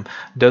 said to them,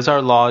 "Does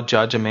our law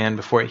judge a man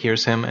before it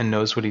hears him and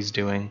knows what he's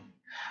doing?"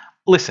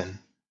 Listen,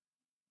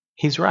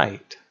 he's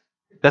right.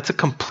 That's a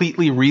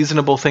completely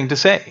reasonable thing to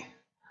say,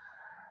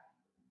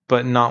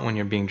 but not when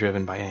you're being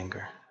driven by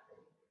anger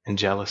and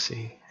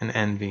jealousy and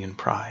envy and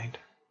pride.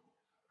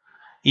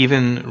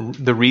 Even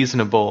the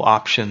reasonable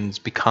options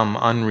become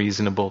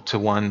unreasonable to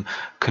one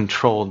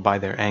controlled by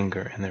their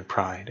anger and their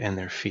pride and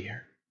their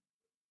fear.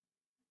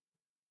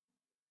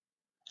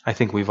 I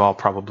think we've all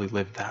probably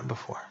lived that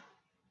before.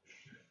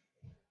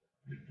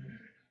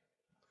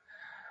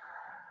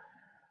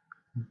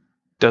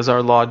 Does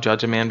our law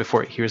judge a man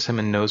before it hears him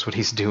and knows what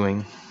he's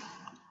doing?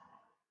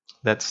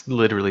 That's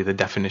literally the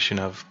definition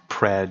of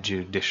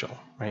prejudicial,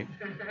 right?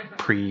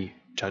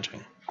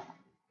 Prejudging.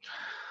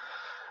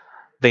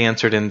 They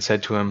answered and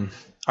said to him,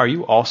 "Are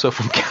you also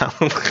from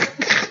Galilee?"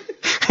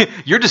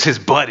 You're just his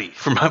buddy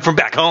from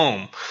back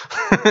home.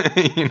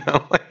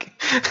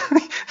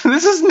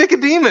 This is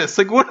Nicodemus.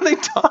 Like, what are they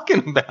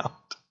talking about?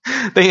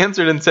 They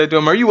answered and said to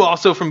him, "Are you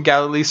also from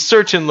Galilee?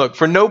 Search and look,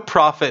 for no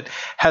prophet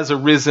has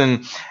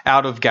arisen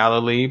out of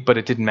Galilee." But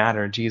it didn't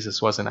matter.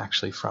 Jesus wasn't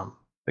actually from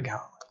the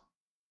Galilee.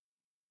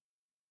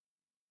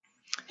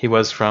 He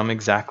was from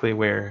exactly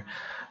where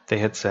they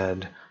had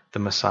said the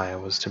Messiah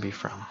was to be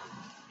from,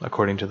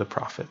 according to the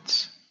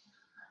prophets.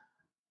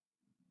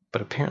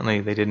 But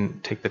apparently they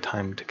didn't take the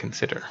time to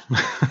consider,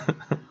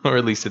 or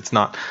at least it's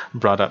not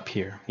brought up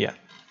here yet.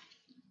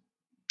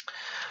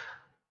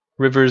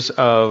 Rivers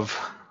of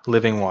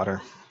living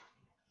water.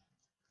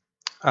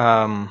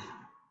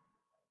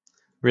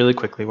 Really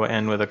quickly, we'll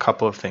end with a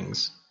couple of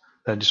things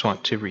that I just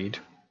want to read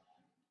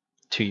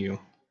to you.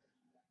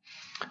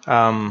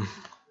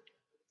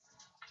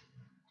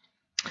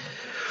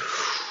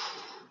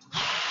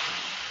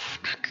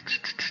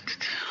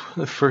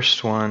 The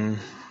first one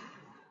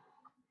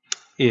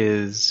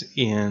is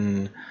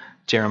in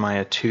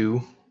Jeremiah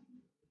 2.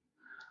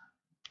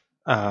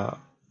 It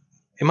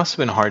must have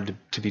been hard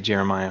to be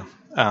Jeremiah.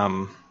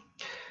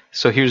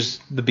 So here's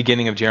the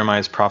beginning of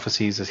Jeremiah's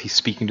prophecies as he's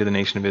speaking to the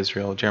nation of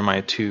Israel.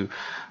 Jeremiah 2,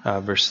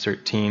 verse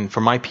 13. "For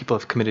my people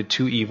have committed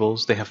two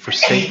evils. They have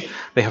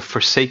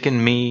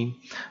forsaken me,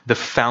 the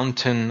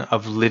fountain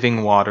of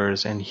living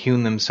waters, and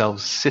hewn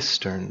themselves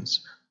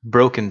cisterns,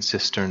 broken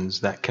cisterns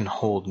that can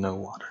hold no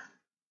water."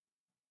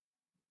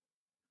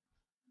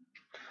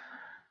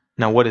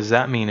 Now, what does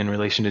that mean in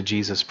relation to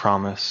Jesus'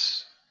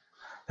 promise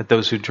that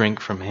those who drink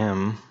from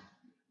him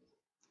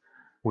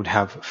would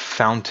have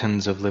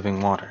fountains of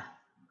living water?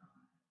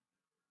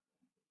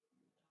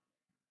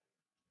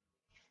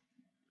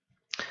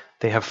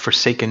 They have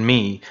forsaken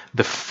me,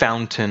 the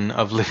fountain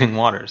of living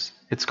waters.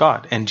 It's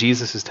God. And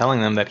Jesus is telling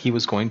them that he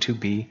was going to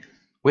be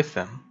with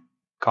them.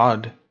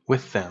 God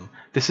with them.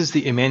 This is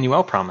the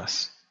Emmanuel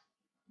promise.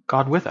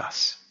 God with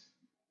us.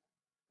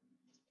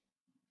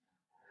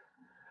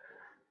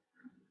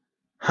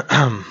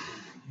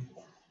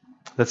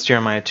 That's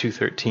Jeremiah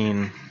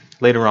 2:13.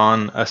 Later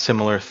on, a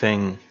similar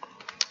thing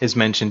is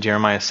mentioned.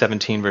 Jeremiah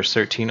 17, verse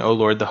 13. "O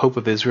Lord, the hope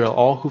of Israel,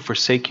 all who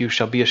forsake you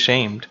shall be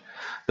ashamed.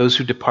 Those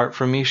who depart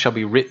from me shall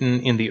be written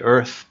in the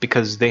earth,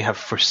 because they have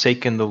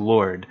forsaken the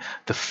Lord,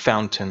 the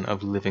fountain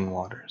of living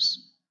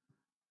waters."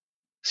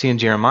 See, in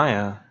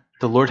Jeremiah,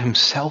 the Lord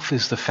himself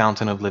is the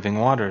fountain of living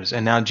waters.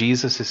 And now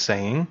Jesus is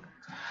saying,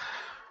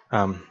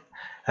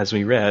 as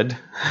we read,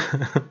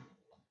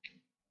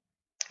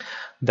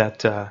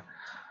 that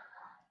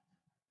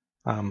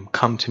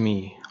come to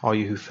me, all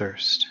you who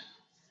thirst.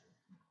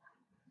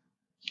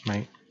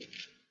 Right?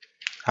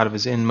 Out of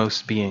his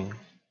inmost being,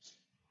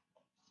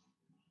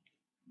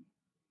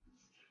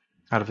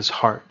 out of his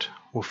heart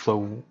will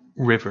flow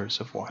rivers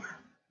of water,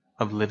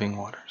 of living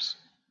waters.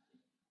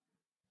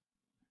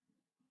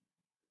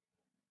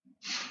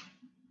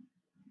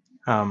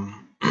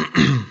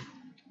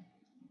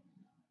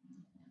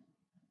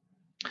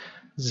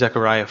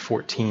 Zechariah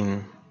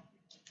 14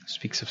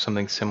 speaks of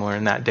something similar.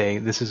 In that day,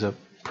 this is a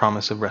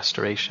promise of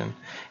restoration.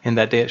 "In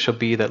that day it shall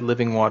be that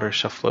living waters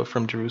shall flow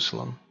from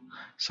Jerusalem."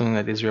 Something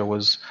that Israel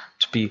was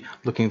to be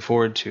looking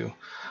forward to.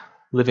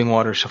 "Living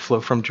waters shall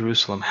flow from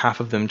Jerusalem, half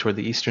of them toward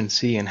the eastern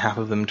sea and half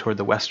of them toward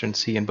the western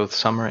sea. In both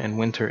summer and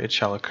winter it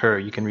shall occur."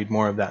 You can read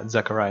more of that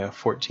Zechariah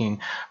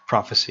 14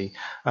 prophecy.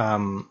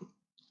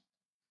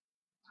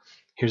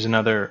 Here's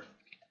another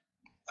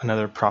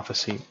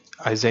prophecy.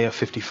 Isaiah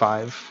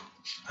 55.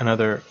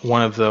 Another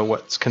one of the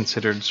what's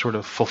considered sort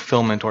of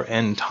fulfillment or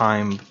end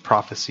time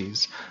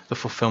prophecies, the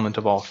fulfillment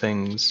of all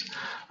things.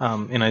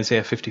 In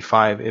Isaiah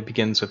 55, it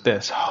begins with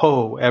this: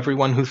 "Ho,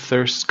 everyone who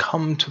thirsts,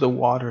 come to the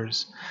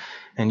waters.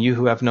 And you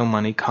who have no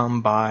money,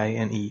 come buy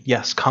and eat.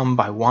 Yes, come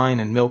buy wine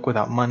and milk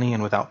without money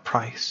and without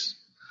price."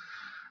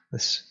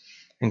 This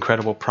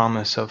incredible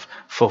promise of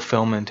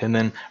fulfillment. And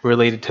then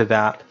related to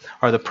that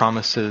are the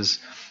promises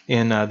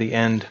in the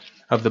end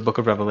of the book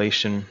of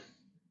Revelation.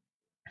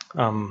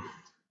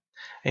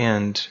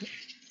 And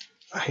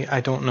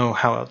I don't know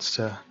how else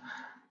to...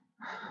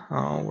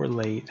 Oh, we're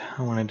late.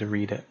 I wanted to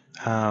read it.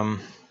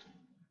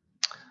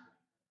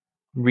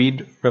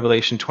 Read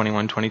Revelation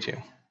 21:22.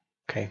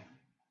 Okay.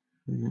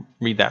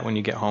 Read that when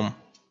you get home.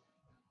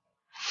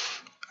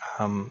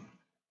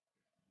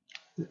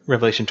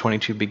 Revelation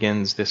 22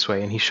 begins this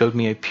way. And he showed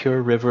me a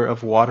pure river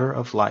of water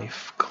of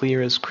life,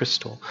 clear as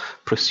crystal,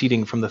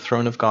 proceeding from the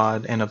throne of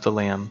God and of the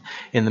Lamb.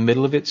 In the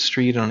middle of its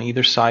street, on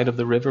either side of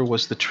the river,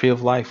 was the tree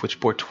of life,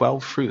 which bore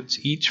 12 fruits,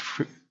 each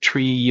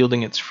tree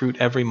yielding its fruit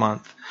every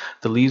month.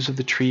 The leaves of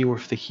the tree were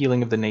for the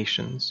healing of the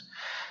nations.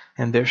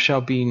 And there shall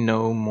be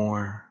no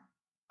more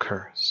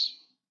curse.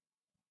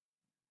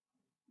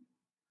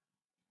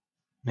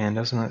 Man,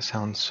 doesn't that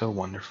sound so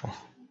wonderful?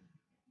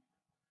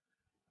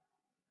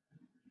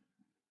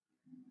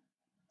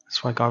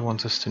 That's why God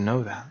wants us to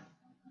know that.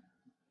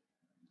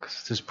 Because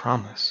it's His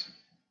promise.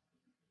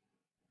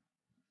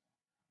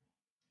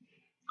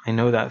 I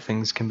know that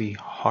things can be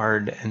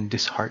hard and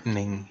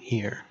disheartening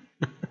here.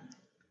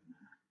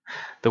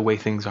 The way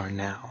things are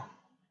now.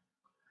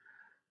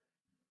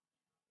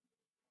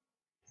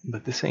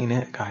 But this ain't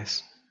it,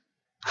 guys.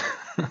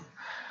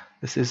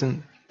 This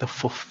isn't the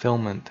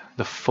fulfillment,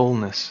 the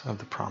fullness of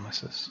the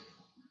promises.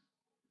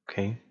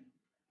 Okay?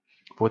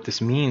 But what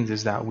this means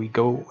is that we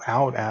go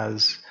out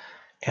as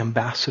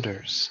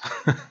ambassadors.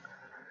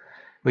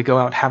 We go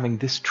out having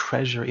this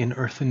treasure in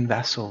earthen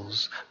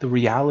vessels, the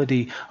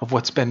reality of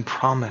what's been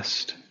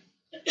promised,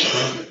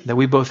 that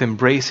we both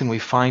embrace and we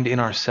find in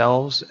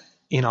ourselves,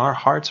 in our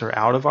hearts or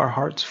out of our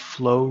hearts,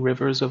 flow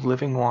rivers of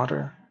living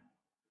water.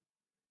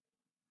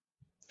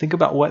 Think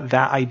about what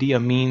that idea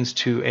means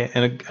to,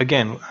 and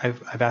again,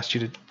 I've asked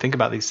you to think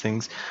about these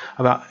things,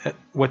 about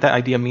what that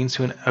idea means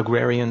to an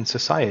agrarian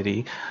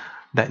society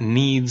that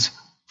needs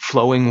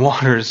flowing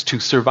waters to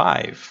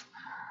survive.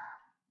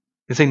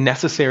 It's a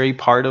necessary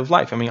part of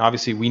life. I mean,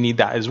 obviously we need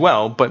that as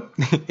well, but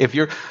if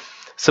you're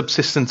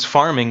subsistence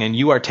farming and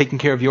you are taking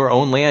care of your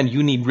own land,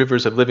 you need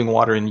rivers of living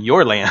water in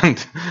your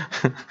land.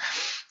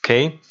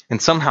 Okay?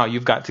 And somehow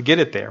you've got to get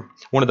it there.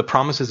 One of the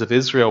promises of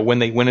Israel when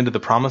they went into the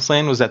promised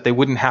land was that they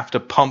wouldn't have to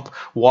pump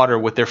water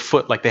with their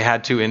foot like they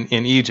had to in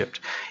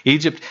Egypt.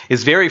 Egypt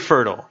is very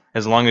fertile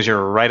as long as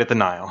you're right at the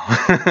Nile.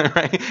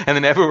 Right? And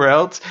then everywhere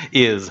else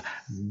is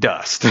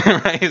dust.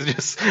 Right? It's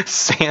just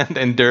sand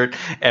and dirt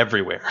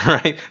everywhere.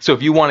 Right? So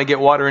if you want to get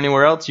water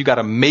anywhere else, you got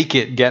to make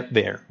it get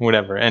there,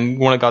 whatever. And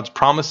one of God's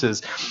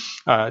promises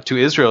to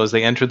Israel as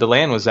they entered the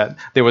land was that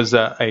there was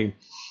a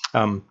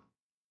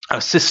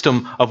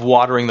system of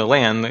watering the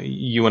land that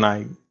you and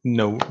I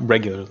know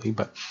regularly,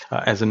 but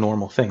as a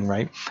normal thing,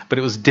 right? But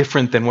it was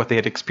different than what they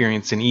had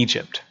experienced in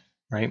Egypt,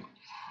 right?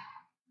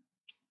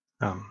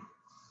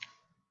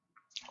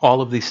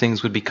 All of these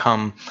things would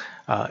become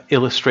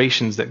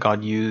illustrations that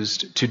God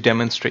used to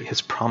demonstrate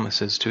His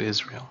promises to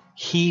Israel.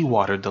 He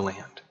watered the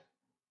land.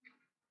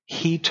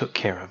 He took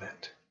care of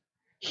it.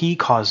 He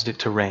caused it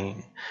to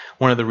rain.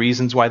 One of the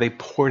reasons why they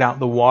poured out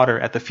the water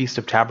at the Feast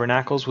of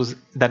Tabernacles was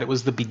that it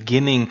was the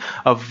beginning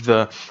of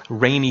the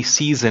rainy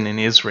season in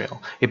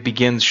Israel. It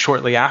begins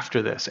shortly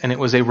after this. And it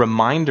was a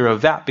reminder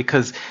of that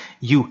because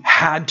you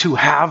had to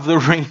have the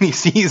rainy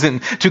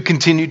season to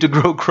continue to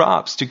grow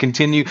crops, to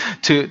continue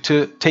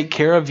to take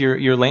care of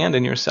your land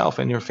and yourself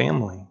and your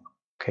family.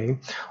 Okay?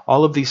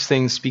 All of these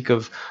things speak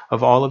of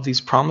all of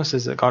these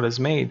promises that God has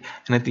made.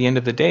 And at the end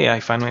of the day, I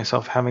find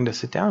myself having to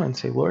sit down and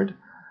say, Lord,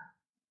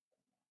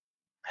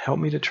 help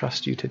me to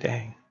trust you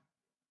today.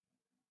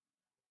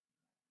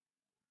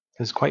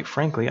 Because quite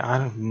frankly,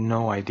 I have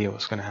no idea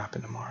what's going to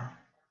happen tomorrow.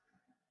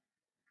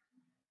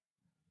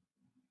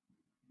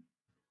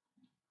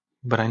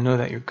 But I know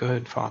that you're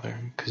good, Father,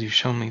 because you've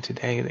shown me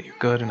today that you're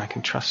good and I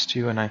can trust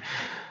you. And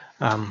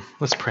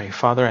let's pray.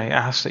 Father, I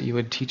ask that you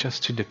would teach us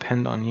to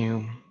depend on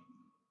you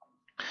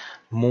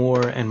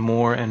more and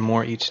more and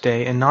more each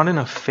day, and not in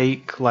a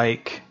fake,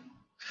 like,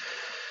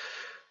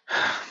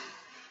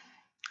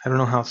 I don't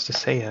know how else to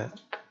say it.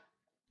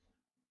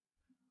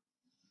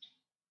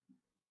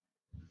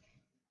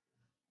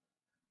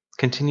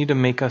 Continue to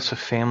make us a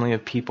family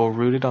of people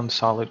rooted on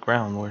solid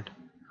ground, Lord,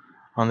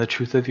 on the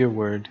truth of your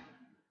word.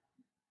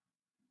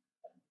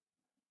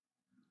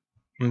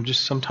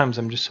 Sometimes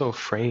I'm just so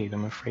afraid.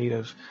 I'm afraid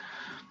of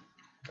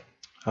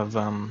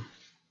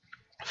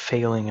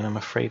failing, and I'm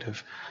afraid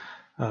of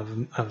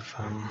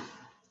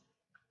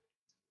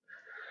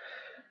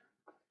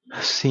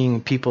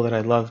seeing people that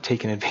I love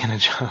taken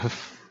advantage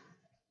of.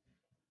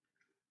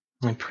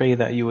 I pray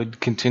that you would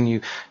continue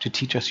to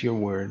teach us your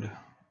word,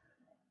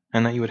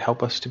 and that you would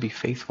help us to be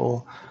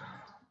faithful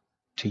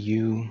to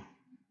you,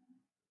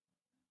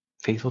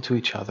 faithful to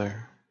each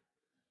other.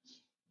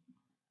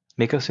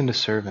 Make us into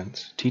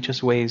servants. Teach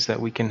us ways that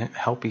we can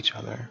help each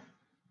other,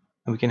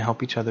 and we can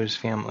help each other's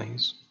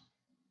families.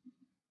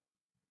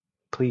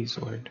 Please,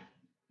 Lord.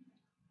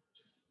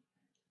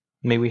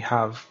 May we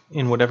have,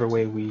 in whatever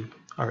way we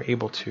are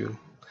able to,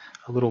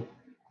 a little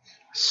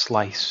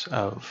slice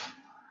of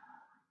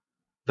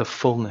the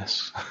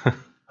fullness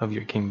of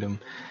your kingdom,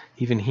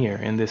 even here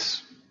in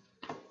this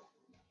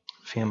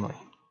family.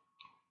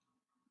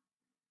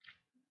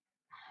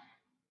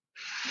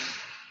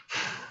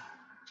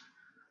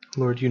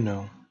 Lord, you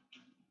know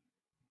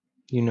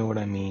what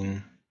I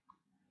mean,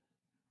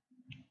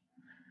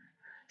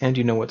 and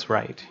you know what's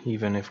right,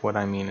 even if what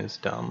I mean is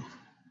dumb.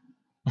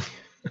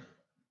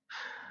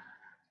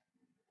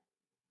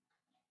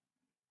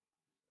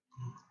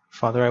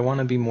 Father, I want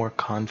to be more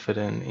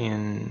confident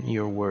in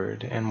your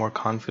word and more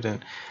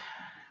confident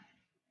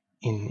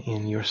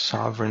in your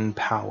sovereign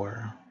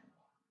power.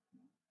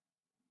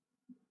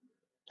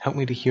 Help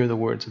me to hear the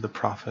words of the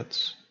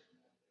prophets,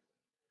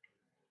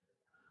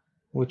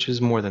 which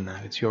is more than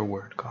that. It's your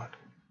word, God.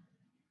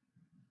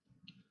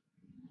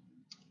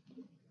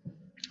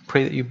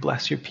 Pray that you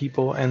bless your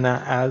people, and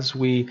that as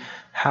we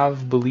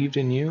have believed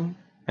in you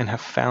and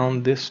have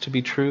found this to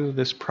be true,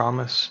 this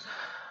promise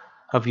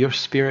of your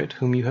Spirit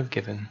whom you have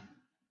given,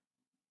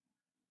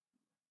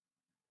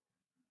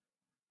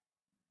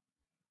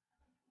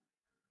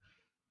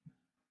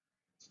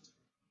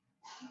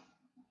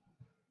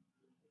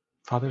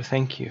 Father,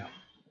 thank you.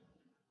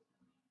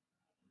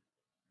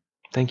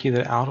 Thank you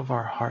that out of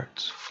our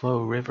hearts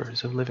flow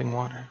rivers of living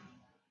water.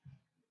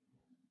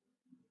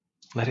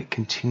 Let it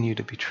continue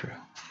to be true.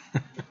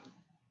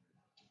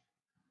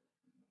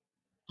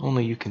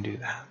 Only you can do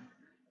that.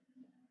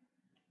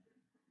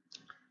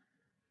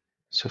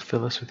 So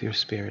fill us with your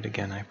Spirit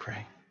again, I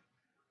pray.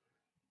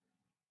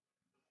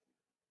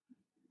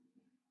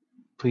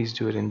 Please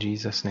do it in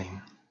Jesus'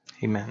 name.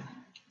 Amen.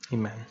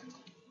 Amen.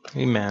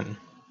 Amen.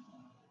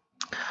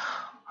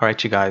 All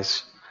right, you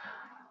guys.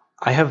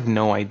 I have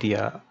no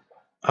idea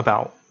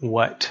about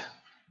what...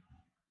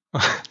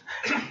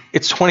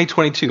 It's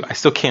 2022. I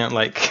still can't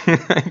I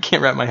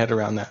can't wrap my head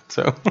around that.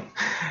 So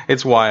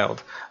it's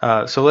wild.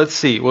 So let's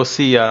see. We'll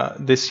see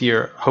this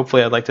year.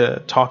 Hopefully I'd like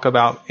to talk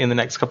about in the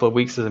next couple of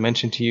weeks, as I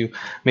mentioned to you,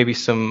 maybe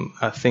some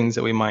things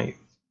that we might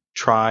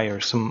try, or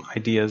some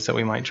ideas that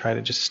we might try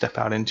to just step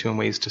out into in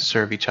ways to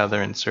serve each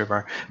other and serve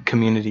our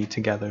community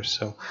together.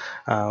 So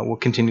we'll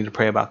continue to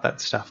pray about that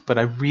stuff. But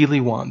I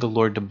really want the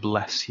Lord to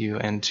bless you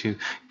and to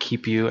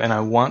keep you. And I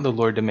want the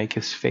Lord to make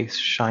his face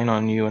shine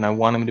on you. And I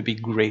want him to be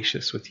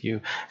gracious with you.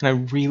 And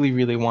I really,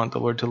 really want the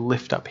Lord to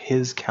lift up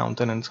his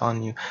countenance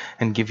on you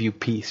and give you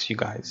peace, you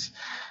guys.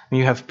 And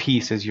you have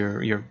peace as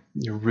you're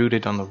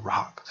rooted on the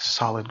rock, the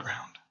solid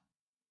ground.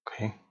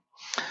 Okay?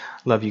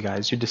 Love you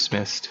guys. You're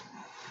dismissed.